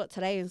going to do it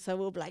today. And so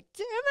we'll be like,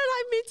 damn it,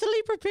 I'm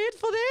mentally prepared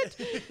for that.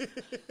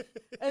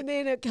 And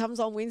then it comes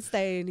on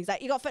Wednesday and he's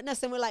like, you got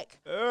fitness? And we're like,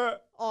 oh,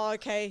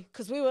 okay.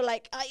 Because we were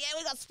like, oh, yeah,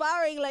 we got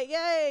sparring,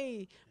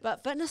 yay.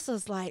 But fitness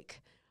is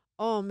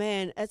oh,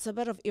 man, it's a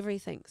bit of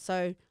everything.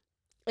 So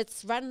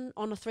it's run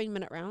on a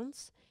 3-minute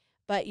rounds,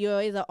 but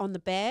you're either on the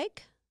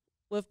bag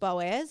with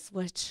Boaz,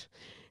 which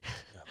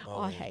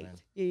I hate. Man.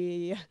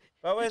 Yeah.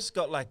 Boaz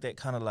got that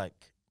kind of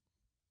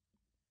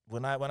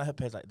when I hit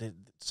pads,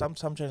 some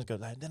trainers go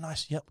they're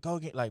nice, yep, go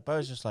again.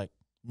 Boaz just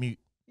mute.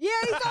 Yeah,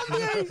 he's on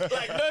mute.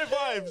 No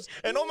vibes,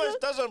 and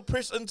almost doesn't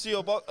press into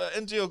your glove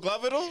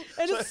at all.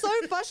 And it's so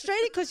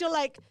frustrating because you're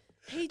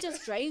he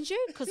just drains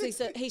you because he's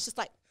just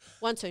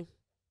 1, 2.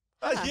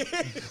 Harder.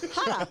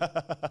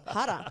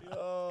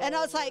 And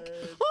I was I'm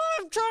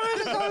trying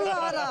to go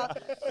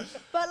harder.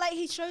 But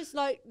he shows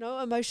no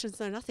emotions,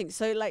 no nothing.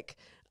 So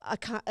I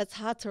can't, it's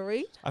hard to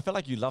read. I feel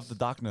like you love the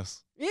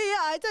darkness. Yeah,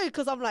 I do,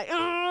 because I'm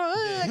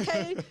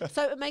okay.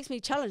 So it makes me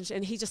challenged,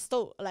 and he just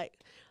still,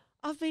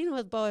 I've been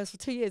with Boaz for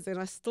 2 years, and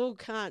I still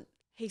can't,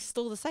 he's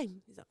still the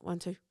same. He's 1,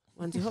 2,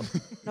 1, 2, hook.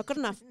 Not good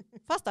enough.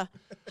 Faster.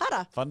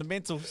 Harder.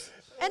 Fundamentals.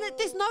 And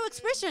there's no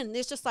expression.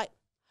 There's just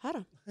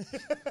harder.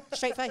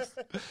 Straight face.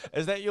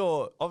 Is that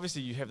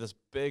obviously you have this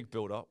big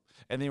build up,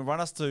 and then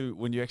run us to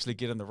when you actually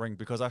get in the ring,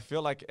 because I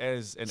feel like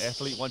as an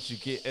athlete, once you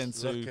get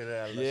into, Look at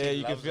her, yeah, she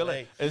you can loves feel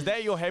it, it. Is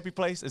that your happy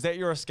place? Is that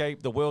your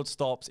escape? The world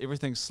stops,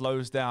 everything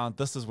slows down.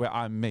 This is where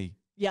I'm me.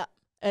 Yeah.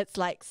 It's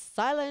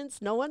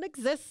silence. No one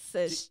exists.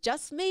 It's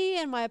just me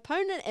and my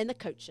opponent and the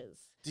coaches.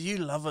 Do you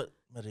love it,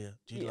 Maria?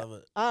 Do you love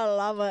it? I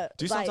love it.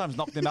 Do you sometimes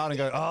knock them out and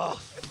go, oh,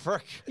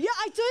 frick? Yeah,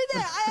 I do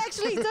that. I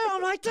actually do.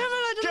 I'm damn it,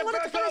 I didn't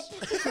want to finish.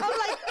 I'm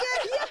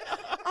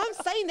yeah. I'm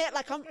saying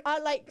that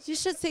you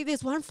should see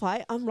this one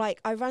fight. I'm I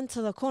run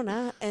to the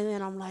corner and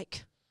then I'm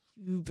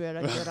you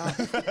better get up.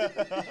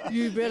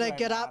 You better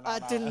get up. I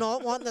do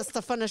not want this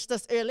to finish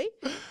this early.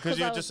 Because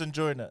you're just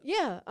enjoying it.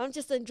 Yeah, I'm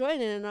just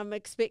enjoying it and I'm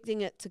expecting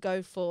it to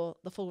go for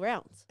the full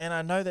rounds. And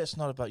I know that's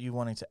not about you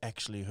wanting to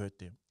actually hurt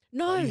them.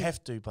 No. You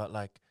have to, but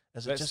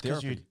is it That's just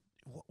because you... therapy.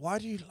 Why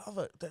do you love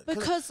it?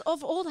 Because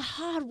of all the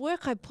hard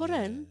work I put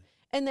in,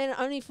 and then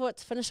only for it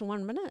to finish in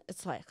 1 minute,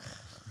 it's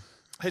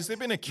Has there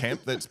been a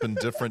camp that's been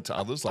different to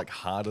others,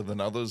 harder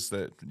than others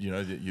that that's you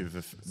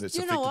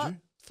affected know what? you?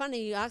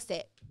 Funny you asked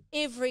that.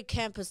 Every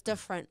camp is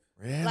different.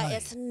 Really?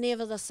 It's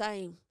never the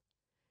same.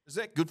 Is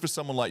that good for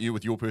someone like you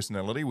with your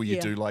personality, where you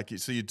Yeah. do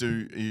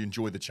you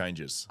enjoy the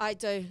changes? I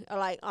do.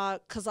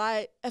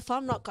 Because if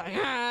I'm not going,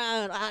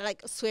 I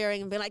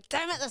swearing and being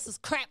damn it, this is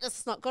crap, this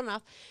is not good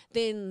enough,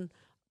 then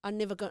I'm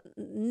never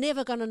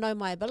going to know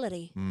my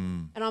ability.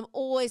 And I'm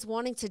always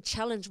wanting to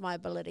challenge my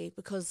ability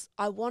because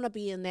I want to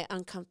be in that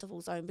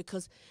uncomfortable zone,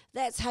 because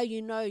that's how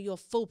you know your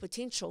full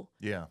potential.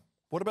 Yeah.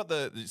 What about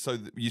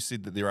you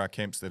said that there are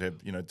camps that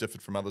have,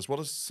 differed from others. What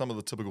are some of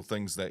the typical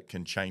things that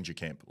can change a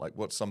camp? Like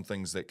what's some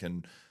things that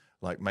can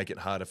make it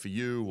harder for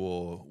you,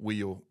 or where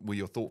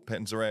your thought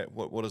patterns are at?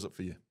 What is it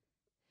for you?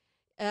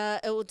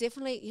 It will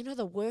definitely,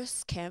 the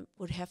worst camp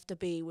would have to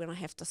be when I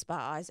have to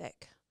spar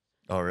Isaac.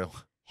 Oh, real?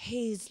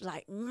 He's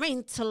like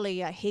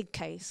mentally a head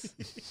case.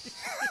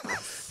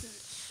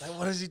 Like,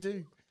 what does he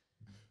do?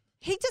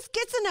 He just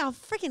gets in our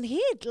freaking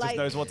head. Just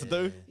knows what to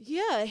do.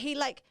 Yeah, he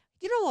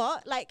you know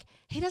what?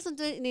 He doesn't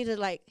even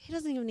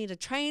need to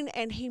train,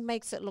 and he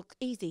makes it look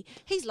easy.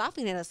 He's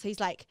laughing at us. He's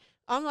like,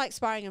 I'm like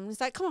sparring him.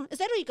 He's like, come on, is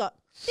that all you got?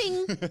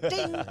 Ding,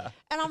 ding.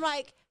 And I'm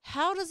like,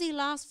 how does he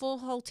last 4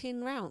 whole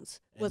 10 rounds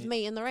with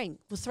me in the ring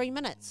for 3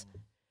 minutes?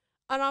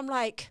 And I'm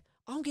like,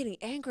 I'm getting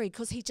angry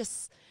because he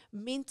just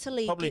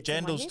mentally Probably gets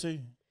in my jandals head. too.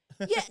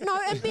 Yeah, no,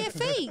 and bare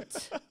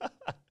feet.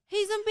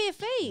 He's in bare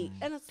feet.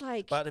 And it's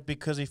like... But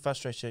because he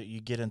frustrates you,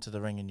 you get into the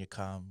ring and you're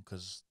calm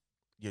because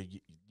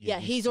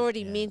he's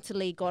already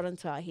mentally got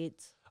into our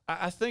heads.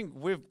 I think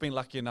we've been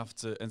lucky enough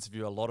to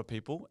interview a lot of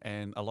people,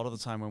 and a lot of the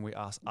time when we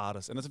ask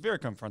artists, and it's a very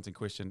confronting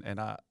question, and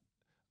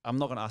I'm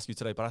not going to ask you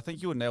today, but I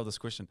think you would nail this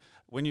question.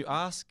 When you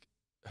ask,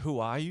 who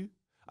are you?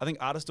 I think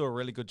artists do a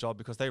really good job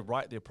because they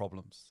write their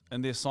problems.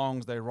 In their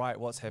songs, they write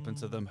what's happened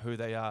to them, who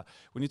they are.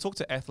 When you talk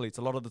to athletes,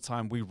 a lot of the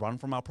time we run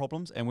from our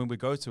problems, and when we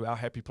go to our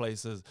happy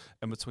places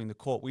in between the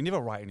court, we never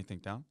write anything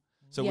down.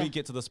 So we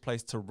get to this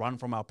place to run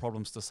from our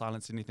problems, to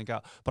silence anything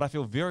out. But I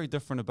feel very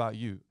different about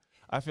you.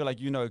 I feel like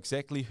you know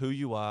exactly who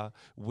you are,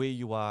 where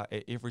you are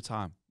at every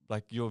time.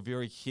 Like you're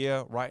very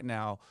here right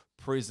now,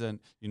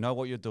 present. You know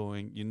what you're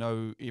doing. You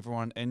know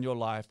everyone in your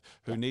life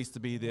who needs to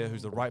be there,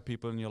 who's the right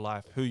people in your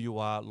life, who you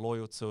are,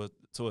 loyal to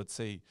a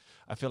T.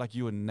 I feel like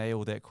you would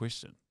nail that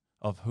question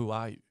of who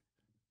are you.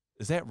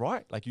 Is that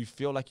right? Like you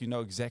feel like you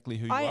know exactly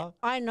who you are?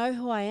 I know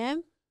who I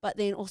am, but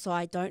then also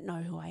I don't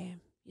know who I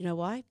am. You know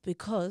why?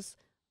 Because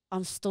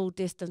I'm still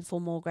destined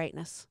for more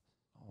greatness.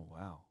 Oh,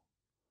 wow.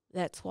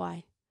 That's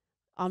why.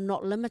 I'm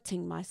not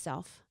limiting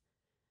myself.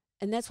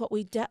 And that's what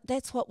we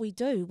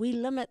do. We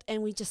limit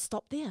and we just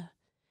stop there.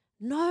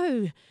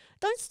 No,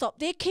 don't stop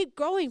there. Keep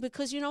growing,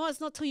 because you know what? It's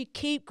not till you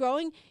keep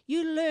growing.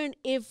 You learn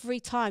every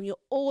time. You're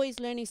always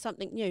learning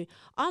something new.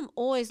 I'm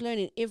always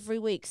learning every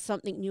week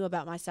something new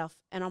about myself.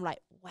 And I'm like,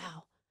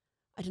 wow,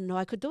 I didn't know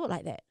I could do it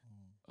like that.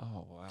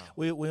 Oh, wow.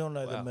 We all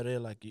know that, Maria,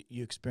 like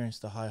you experience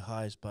the high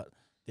highs, but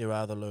there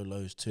are the low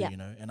lows too, you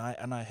know. And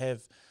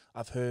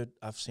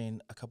I've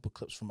seen a couple of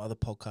clips from other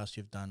podcasts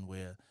you've done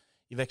where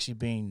you've actually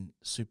been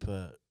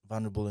super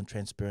vulnerable and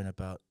transparent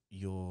about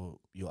your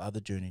other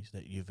journeys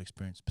that you've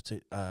experienced,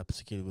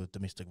 particularly with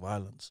domestic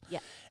violence. Yeah.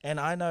 And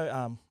I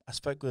know I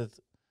spoke with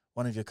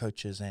one of your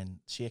coaches, and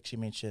she actually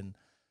mentioned,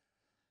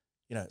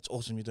 you know, it's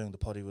awesome you're doing the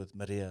potty with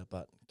Maria,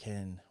 but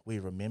can we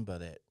remember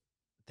that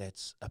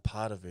that's a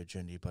part of her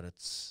journey, but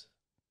it's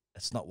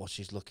not what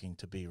she's looking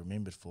to be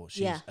remembered for.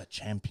 She's a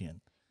champion.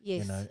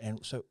 Yes. You know,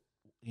 and so,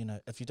 you know,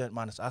 if you don't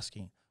mind us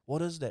asking,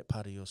 what is that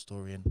part of your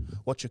story and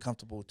what you're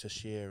comfortable to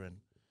share? And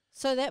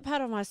So that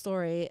part of my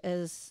story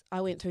is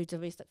I went through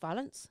domestic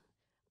violence,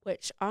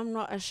 which I'm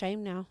not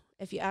ashamed now.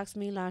 If you asked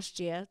me last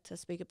year to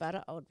speak about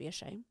it, I would be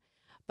ashamed.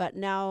 But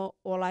now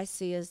all I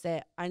see is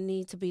that I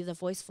need to be the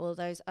voice for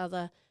those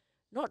other,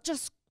 not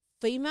just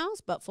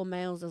females, but for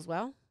males as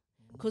well.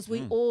 Because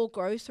we all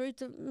go through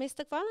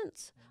domestic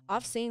violence.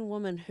 I've seen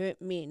women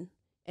hurt men,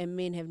 and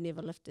men have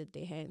never lifted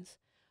their hands.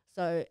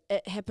 So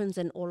it happens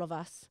in all of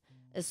us.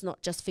 It's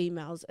not just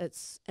females,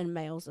 it's in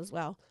males as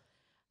well.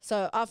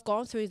 So I've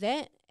gone through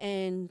that,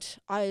 and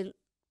I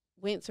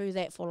went through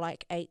that for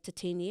like 8 to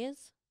 10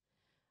 years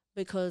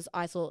because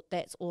I thought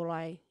that's all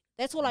I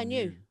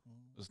knew.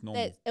 It was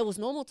normal. It was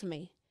normal to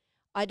me.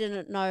 I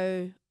didn't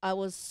know. I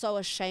was so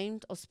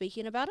ashamed of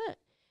speaking about it.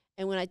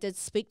 And when I did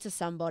speak to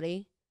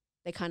somebody,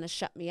 they kind of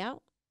shut me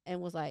out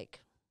and was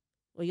like,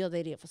 well, you're the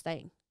idiot for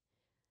staying.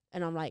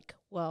 And I'm like,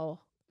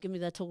 well, give me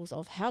the tools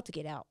of how to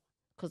get out,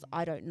 because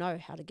I don't know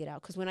how to get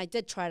out. Because when I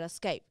did try to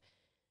escape,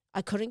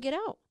 I couldn't get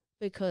out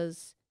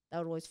because they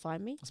would always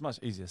find me. It's much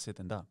easier said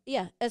than done.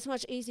 Yeah, it's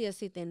much easier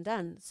said than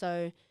done.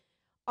 So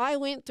I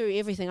went through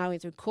everything. I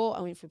went through court,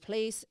 I went through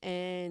police,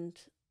 and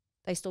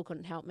they still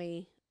couldn't help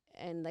me.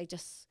 And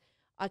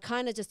I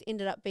kind of just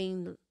ended up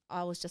being,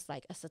 I was just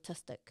like a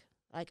statistic,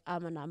 like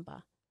I'm a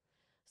number.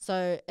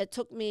 So it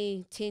took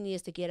me 10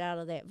 years to get out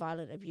of that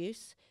violent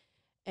abuse,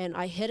 and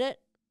I hid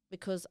it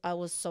because I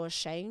was so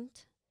ashamed.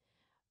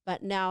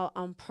 But now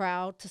I'm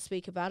proud to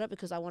speak about it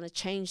because I want to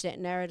change that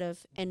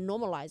narrative and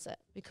normalize it.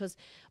 Because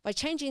by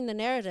changing the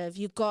narrative,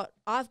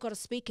 I've got to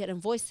speak it and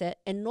voice it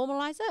and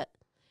normalize it.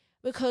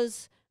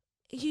 Because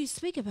you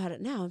speak about it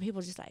now and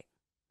people are just like,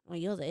 well,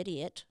 you're the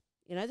idiot.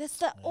 You know, that's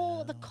the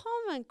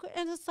common.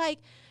 And it's like,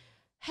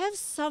 have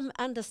some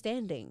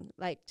understanding.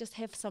 Like, just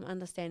have some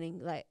understanding.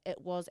 Like, it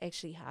was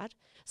actually hard.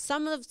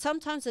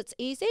 Sometimes it's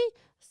easy.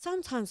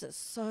 Sometimes it's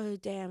so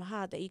damn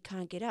hard that you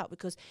can't get out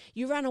because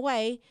you run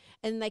away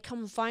and they come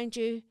and find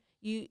you.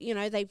 You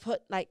know, they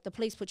put, like, the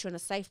police put you in a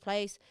safe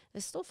place.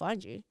 They still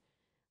find you.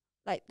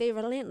 Like, they're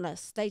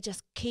relentless. They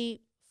just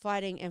keep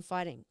fighting and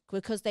fighting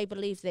because they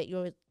believe that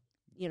you're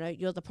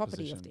the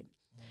property of Position. them.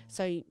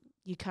 So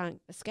you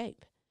can't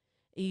escape.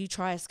 You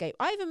try escape.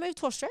 I even moved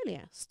to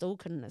Australia, still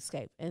couldn't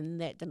escape, and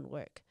that didn't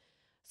work.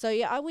 So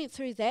yeah, I went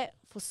through that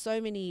for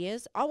so many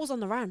years. I was on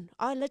the run.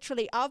 I've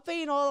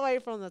been all the way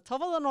from the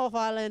top of the North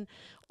Island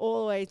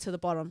all the way to the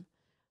bottom,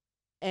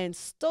 and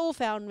still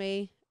found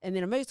me. And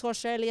then I moved to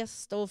Australia,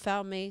 still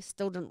found me,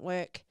 still didn't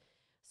work.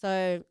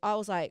 So I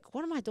was like,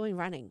 what am I doing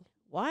running?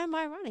 Why am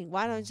I running?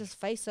 Why don't I just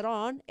face it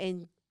on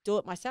and do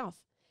it myself?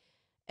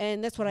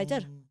 And that's what I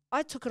did.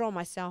 I took it on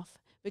myself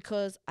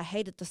because I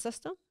hated the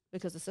system,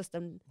 because the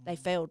system, they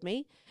failed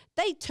me.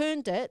 They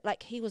turned it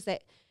like he was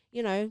that,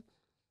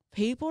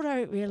 people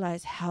don't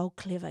realize how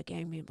clever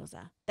gang members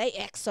are. They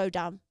act so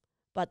dumb,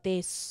 but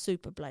they're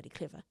super bloody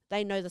clever.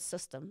 They know the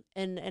system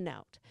in and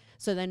out.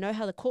 So they know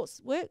how the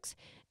courts works,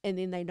 and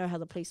then they know how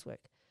the police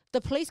work.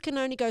 The police can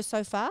only go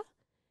so far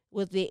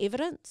with their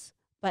evidence,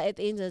 but at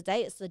the end of the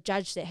day, it's the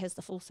judge that has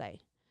the full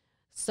say.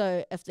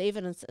 So if the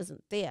evidence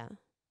isn't there,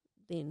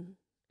 then...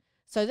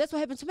 So that's what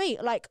happened to me.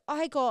 Like,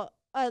 I got...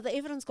 the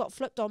evidence got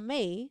flipped on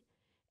me,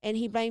 and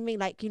he blamed me,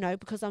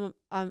 because I'm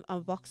a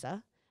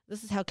boxer.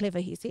 This is how clever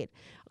he said.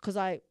 Because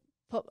I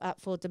put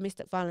up for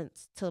domestic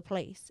violence to the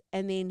police,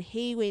 and then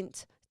he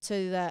went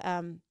to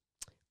the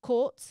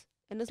courts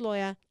and his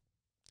lawyer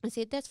and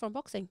said, that's from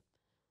boxing.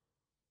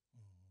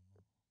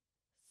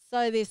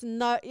 So there's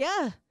no...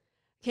 Yeah.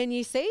 Can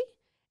you see?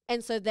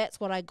 And so that's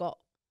what I got.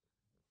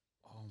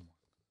 Oh my.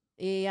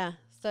 Yeah.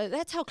 So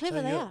that's how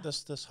clever they are.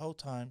 This whole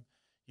time,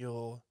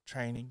 you're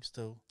training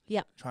still.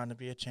 Yeah. Trying to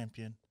be a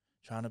champion,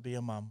 trying to be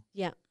a mum.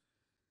 Yeah.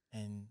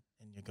 And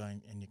you're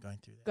going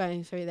through that.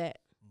 Going through that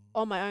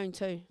on my own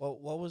too. Well,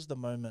 what was the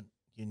moment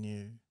you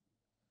knew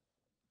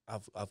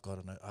I've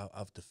got to know,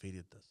 I've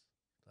defeated this?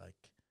 Like,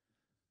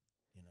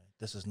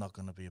 this is not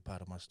going to be a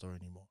part of my story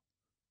anymore.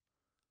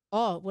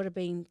 Oh, it would have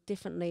been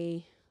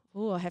definitely,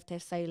 I have to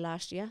say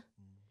last year.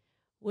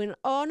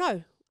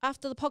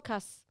 After the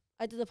podcast.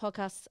 I did the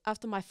podcast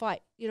after my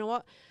fight. You know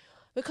what?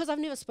 Because I've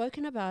never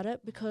spoken about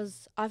it,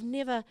 because I've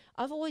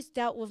always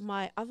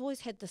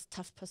had this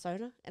tough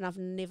persona, and I've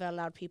never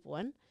allowed people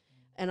in.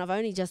 And I've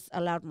only just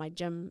allowed my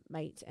gym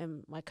mates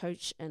and my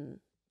coach in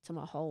to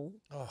my whole.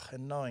 Oh,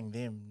 and knowing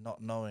them,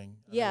 not knowing,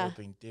 Yeah. I would have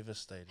been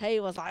devastated. He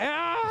was like,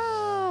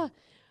 ah!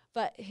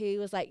 But he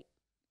was like,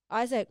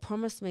 Isaac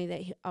promised me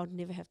that I would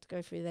never have to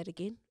go through that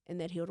again,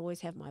 and that he would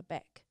always have my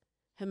back.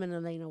 Him and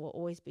Alina will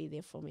always be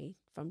there for me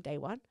from day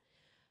one.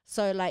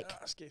 So like,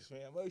 Excuse me,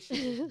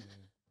 emotional.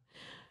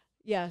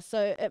 yeah,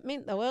 so it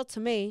meant the world to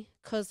me,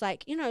 because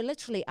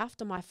literally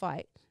after my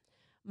fight,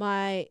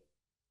 my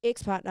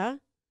ex-partner,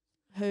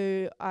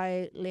 who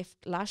I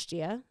left last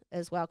year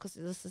as well, because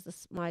this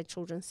is my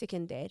children's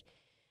second dad,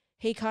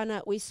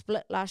 we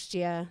split last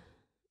year,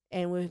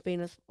 and we've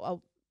been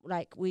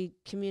we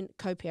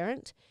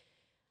co-parent.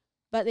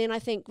 But then I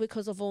think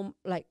because of all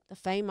the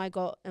fame I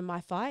got in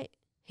my fight,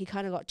 he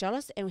kind of got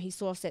jealous, and he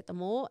saw us at the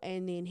mall,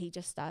 and then he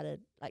just started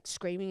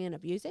screaming and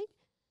abusing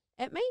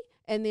at me.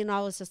 And then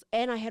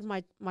I had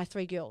my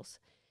 3 girls.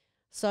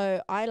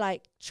 So I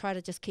try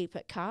to just keep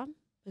it calm,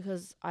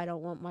 because I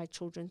don't want my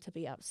children to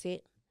be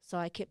upset. So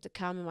I kept it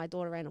calm, and my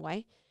daughter ran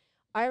away.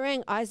 I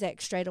rang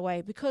Isaac straight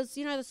away, because,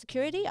 the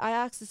security, I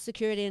asked the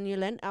security in New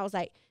Zealand, I was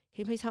like,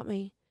 can you please help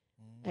me?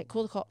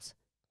 Call the cops.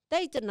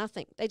 They did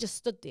nothing. They just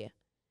stood there.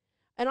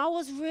 And I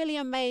was really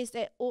amazed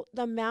at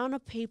the amount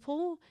of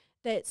people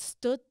that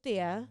stood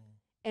there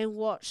and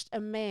watched a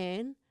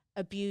man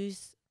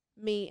abuse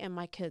me and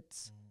my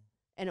kids.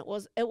 And it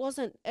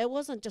wasn't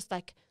just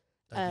Like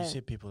you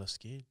said, people are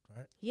scared,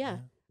 right? yeah.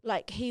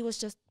 He was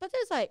just, but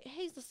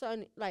he's the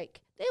son, there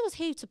was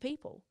heaps of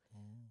people.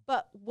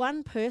 But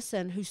one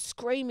person who's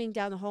screaming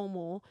down the whole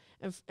mall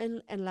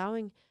and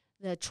allowing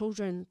the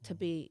children to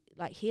be,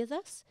 hear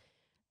this,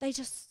 they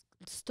just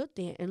stood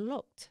there and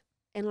looked.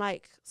 And,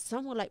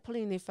 some were,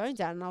 pulling their phones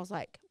out, and I was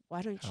like,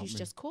 why don't you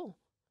just call?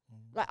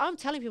 I'm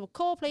telling people,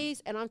 call,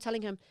 please, and I'm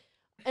telling him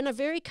in a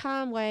very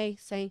calm way,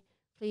 saying,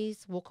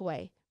 please walk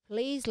away.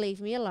 Please leave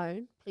me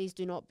alone. Please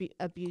do not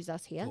abuse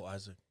us here. Call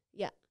Isaac.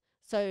 Yeah.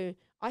 So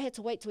I had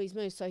to wait till he's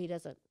moved so he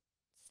doesn't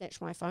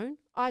snatch my phone.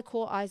 I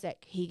call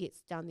Isaac. He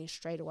gets down there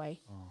straight away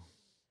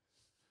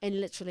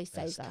and literally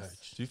saves us.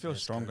 Coach. Do you feel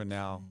That's stronger coach.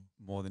 now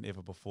more than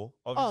ever before?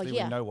 Obviously,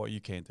 yeah. we know what you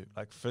can do,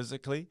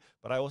 physically,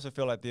 but I also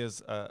feel like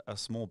there's a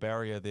small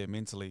barrier there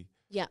mentally.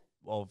 Yeah.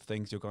 Of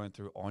things you're going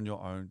through on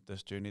your own,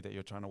 this journey that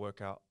you're trying to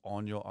work out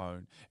on your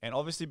own. And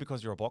obviously,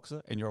 because you're a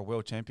boxer and you're a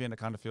world champion, it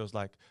kind of feels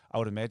like, I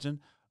would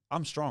imagine,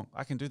 I'm strong.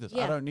 I can do this.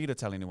 Yeah. I don't need to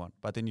tell anyone.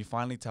 But then you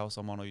finally tell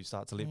someone, or you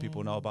start to let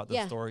people know about the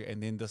Yeah. story,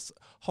 and then this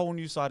whole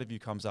new side of you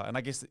comes out. And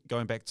I guess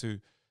going back to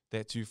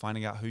that, to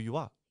finding out who you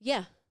are.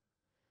 Yeah.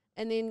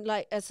 And then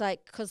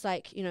because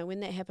when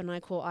that happened, I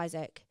call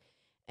Isaac,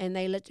 and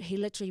he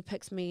literally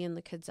picks me and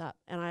the kids up,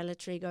 and I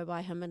literally go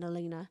by him and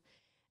Alina,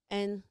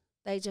 and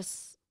they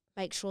just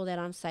make sure that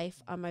I'm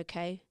safe, I'm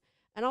okay.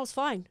 And I was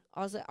fine.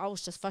 I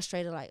was just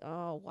frustrated,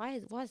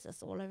 why is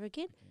this all over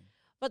again?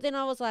 But then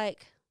I was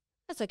like,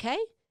 that's okay,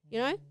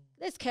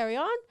 let's carry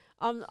on.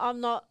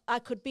 I'm not. I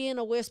could be in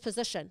a worse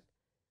position.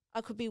 I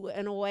could be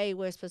in a way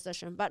worse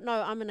position. But no,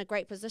 I'm in a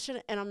great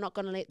position, and I'm not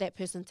going to let that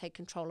person take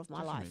control of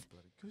my life.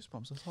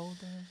 Goosebumps this whole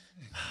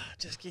day.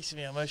 Just gets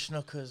me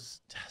emotional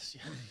because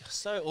you're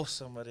so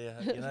awesome, Maria.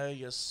 You know,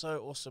 you're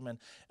so awesome, and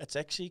it's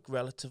actually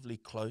relatively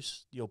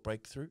close, your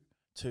breakthrough,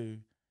 to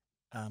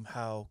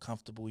how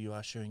comfortable you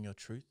are sharing your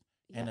truth.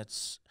 Yeah. And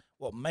it's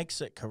what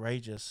makes it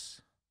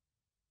courageous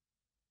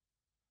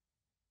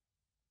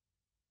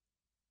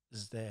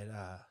is that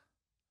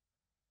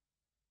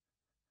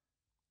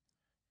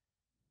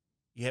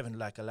you haven't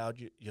like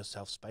allowed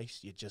yourself space.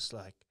 You're just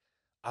like,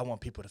 I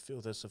want people to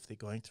feel this if they're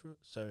going through it,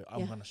 so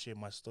I'm going to share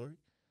my story,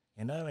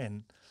 you know.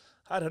 And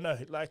I don't know,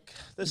 like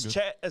this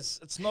chat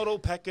it's not all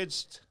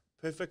packaged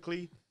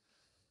perfectly.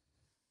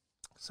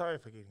 Sorry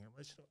for getting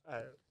emotional.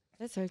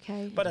 That's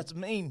okay. But it's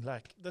mean,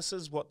 like this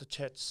is what the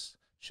chats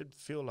should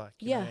feel like.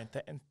 You know,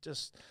 and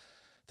just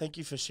thank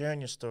you for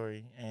sharing your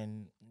story.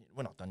 And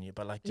we're not done yet,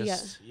 but like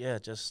just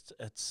just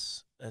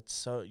it's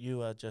so,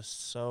 you are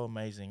just so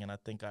amazing. And I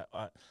think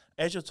I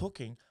as you're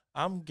talking,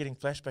 I'm getting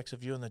flashbacks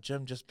of you in the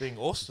gym just being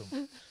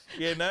awesome,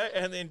 you know,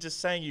 and then just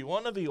saying you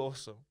want to be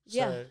awesome.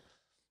 Yeah.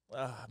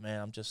 So,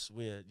 man, I'm just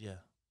weird. Yeah.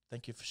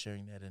 Thank you for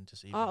sharing that. And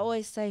just even I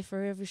always say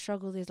for every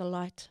struggle, there's a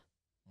light.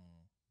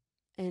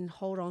 And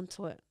hold on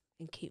to it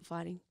and keep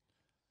fighting.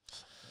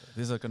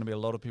 There's going to be a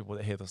lot of people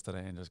that hear this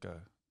today and just go,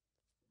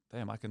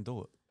 damn, I can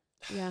do it.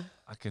 Yeah.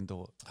 I can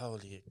do it.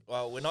 Holy heck.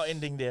 Well, we're not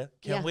ending there.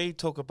 Can Yeah. we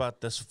talk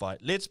about this fight?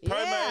 Let's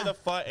promo the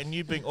fight and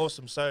you being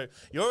awesome. So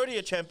you're already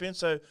a champion.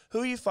 So who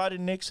are you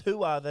fighting next?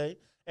 Who are they?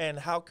 And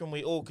how can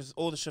we all, because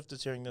all the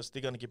shifters hearing this,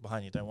 they're going to get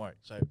behind you. Don't worry.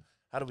 So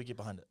how do we get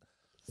behind it?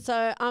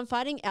 So I'm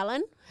fighting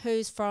Alan,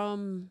 who's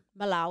from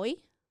Malawi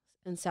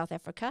in South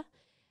Africa.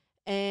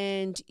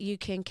 And you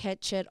can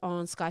catch it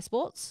on Sky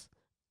Sports.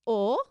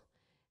 Or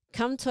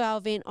come to our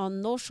event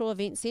on North Shore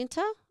Event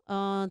Centre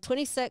on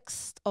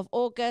 26th of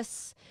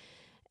August.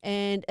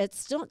 And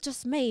it's not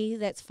just me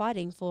that's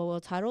fighting for a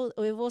world title.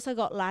 We've also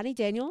got Lani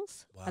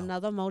Daniels,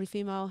 another Māori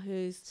female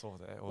who's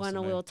won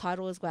a world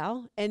title as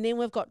well. And then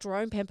we've got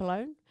Jerome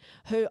Pampalone,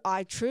 who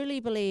I truly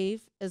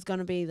believe is going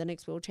to be the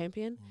next world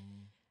champion.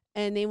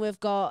 And then we've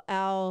got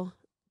our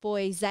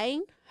boy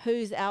Zane,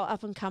 who's our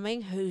up and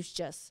coming,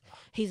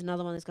 he's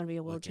another one that's going to be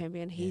a world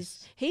champion.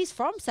 He's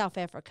from South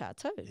Africa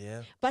too.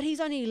 Yeah. But he's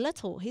only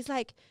little. He's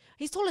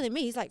taller than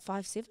me. He's like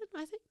 5'7",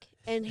 I think.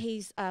 And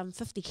he's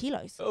 50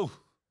 kilos. Oh.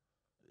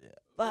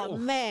 But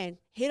man,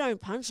 he don't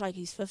punch like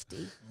he's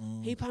 50.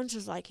 He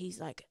punches like he's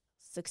like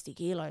 60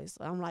 kilos.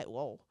 I'm like,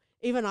 whoa.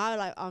 Even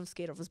I'm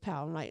scared of his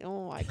power. I'm like,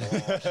 oh my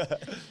gosh.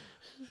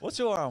 What's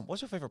your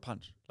favorite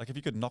punch? Like if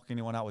you could knock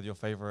anyone out with your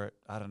favorite,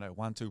 I don't know,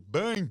 1, 2,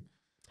 bang.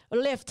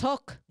 Left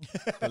hook.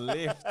 The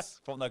left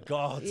from the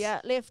gods.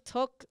 Yeah, left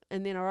hook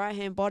and then a right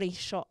hand body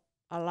shot.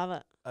 I love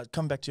it.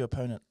 Come back to your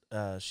opponent.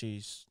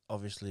 She's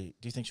obviously.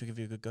 Do you think she'll give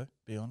you a good go?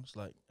 Be honest.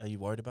 Like, are you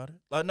worried about it?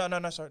 Like,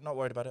 no. Sorry, not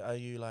worried about it. Are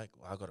you like,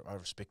 well, I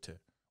respect her,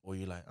 or are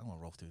you like, I'm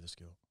gonna roll through this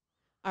girl?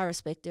 I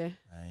respect her.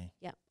 Hey.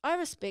 Yeah, I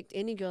respect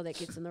any girl that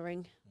gets in the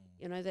ring.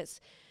 You know,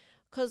 that's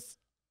because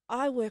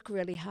I work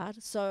really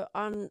hard. So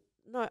I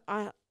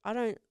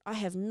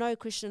have no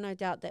question, no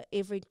doubt that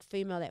every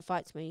female that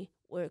fights me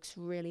works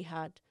really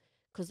hard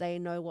because they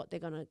know what they're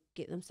gonna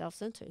get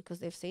themselves into because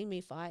they've seen me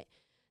fight.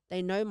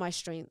 They know my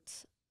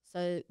strengths.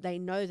 So they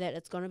know that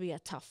it's going to be a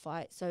tough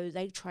fight. So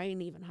they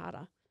train even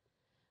harder.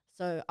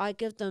 So I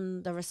give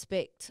them the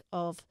respect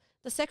of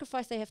the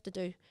sacrifice they have to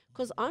do.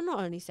 Because I'm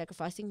not only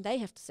sacrificing, they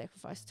have to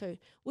sacrifice too.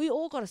 We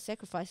all got to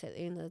sacrifice at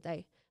the end of the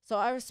day. So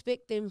I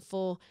respect them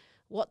for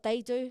what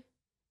they do.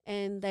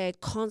 And they're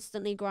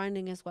constantly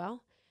grinding as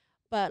well.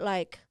 But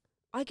like,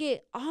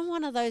 I'm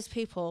one of those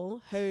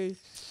people who...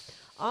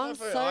 I'm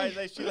one of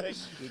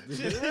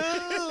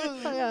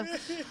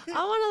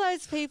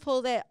those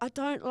people that I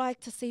don't like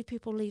to see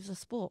people leave the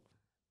sport.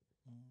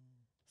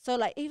 So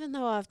like, even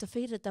though I've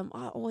defeated them,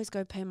 I always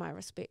go pay my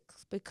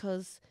respects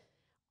because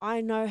I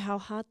know how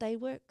hard they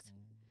worked.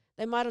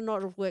 They might have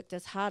not have worked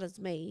as hard as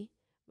me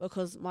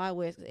because my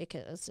work ethic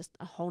is just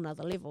a whole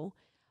nother level.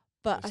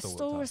 But I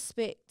still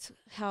respect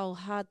how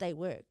hard they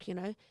work, you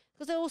know,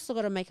 because they also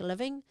got to make a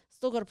living,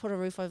 still got to put a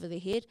roof over their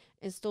head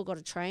and still got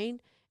to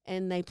train.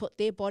 And they put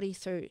their body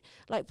through,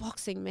 like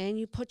boxing, man,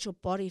 you put your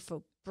body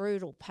through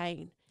brutal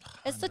pain. 100%.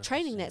 It's the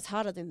training that's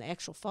harder than the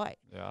actual fight.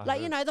 Yeah,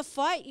 like, you know, the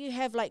fight, you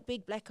have like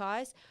big black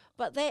eyes,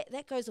 but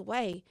that goes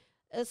away.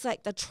 It's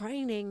like the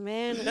training,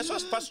 man. That's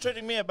what's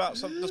frustrating me about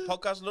this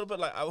podcast a little bit,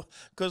 like,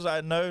 because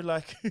I know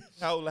like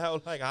how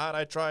like hard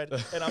I tried,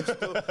 and I'm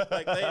still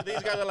like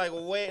these guys are like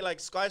way like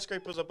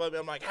skyscrapers above me.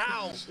 I'm like,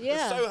 how? Yeah,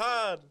 it's so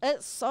hard.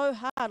 It's so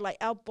hard. Like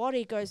our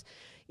body goes,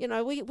 you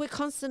know, we're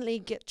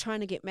constantly trying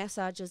to get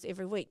massages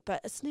every week,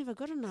 but it's never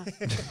good enough.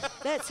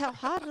 That's how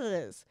hard it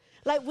is.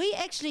 Like we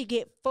actually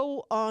get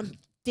full on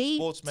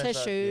deep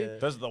tissue. Yeah.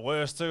 Those are the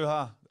worst too,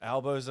 huh?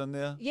 Elbows in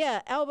there.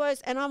 Yeah, elbows,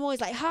 and I'm always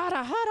like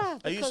harder.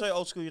 Are you so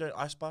old school you don't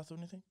ice bath or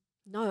anything?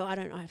 No, I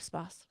don't ice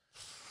bath.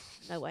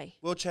 No way.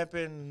 World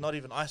champion, not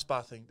even ice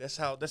bathing. That's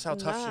how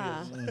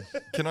tough she is.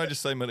 Can I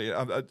just say, Millie,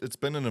 it's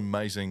been an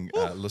amazing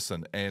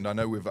listen, and I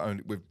know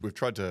we've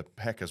tried to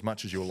pack as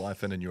much as your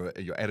life in and your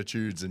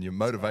attitudes and your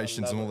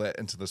motivations and all that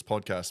into this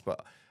podcast,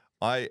 but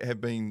I have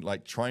been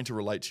like trying to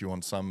relate to you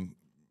on some,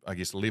 I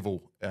guess,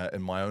 level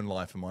in my own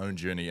life and my own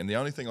journey, and the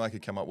only thing I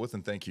could come up with,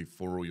 and thank you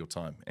for all your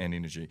time and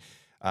energy,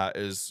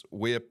 is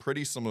we're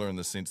pretty similar in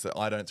the sense that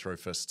I don't throw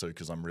fists too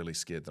because I'm really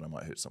scared that I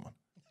might hurt someone.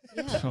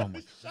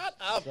 Shut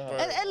up, bro.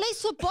 At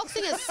least for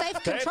boxing, it's safe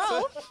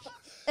control.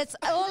 It's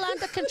all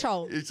under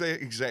control.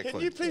 Exactly.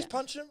 Can you please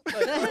punch him?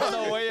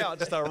 On the way out,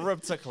 just a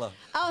rib tickler.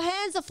 Our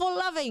hands are for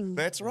loving.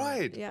 That's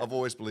right. Yeah. I've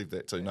always believed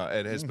that too. No,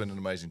 it has been an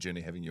amazing journey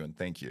having you, and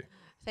thank you.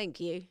 Thank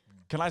you.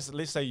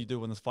 Let's say you do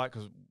win this fight,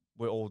 because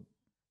we're all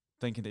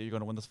thinking that you're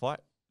going to win this fight.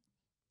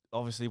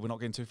 Obviously, we're not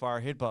getting too far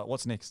ahead, but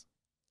what's next?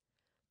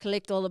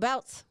 Collect all the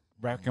belts.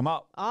 Rack them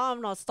up. I'm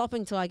not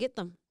stopping till I get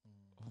them.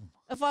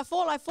 If I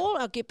fall, I fall.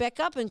 I'll get back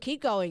up and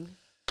keep going.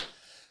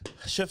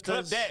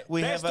 Shifters,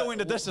 That's doing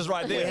the dishes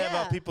right We there. have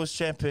our people's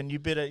champion. You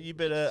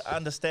better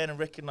understand and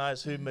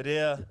recognise who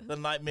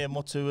Mea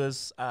Motu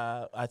is.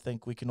 I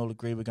think we can all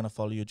agree we're going to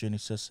follow your journey,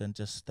 sis, and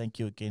just thank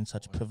you again.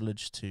 Such a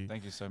privilege to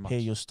Thank you so much. hear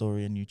your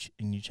story and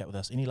you chat with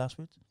us. Any last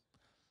words?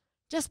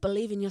 Just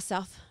believe in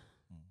yourself.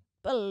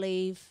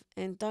 Believe,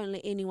 and don't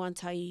let anyone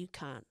tell you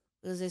can't.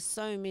 Because there's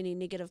so many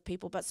negative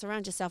people, but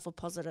surround yourself with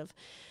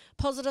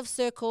positive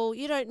circle.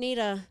 You don't need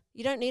a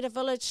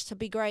village to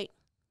be great.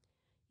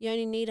 You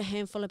only need a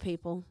handful of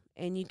people,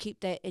 and you keep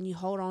that and you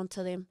hold on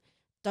to them.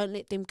 Don't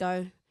let them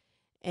go,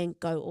 and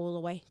go all the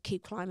way.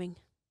 Keep climbing.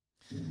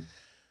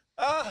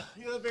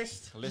 You're the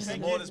best.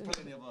 Listen, more, there's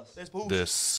plenty of us. There's balls. This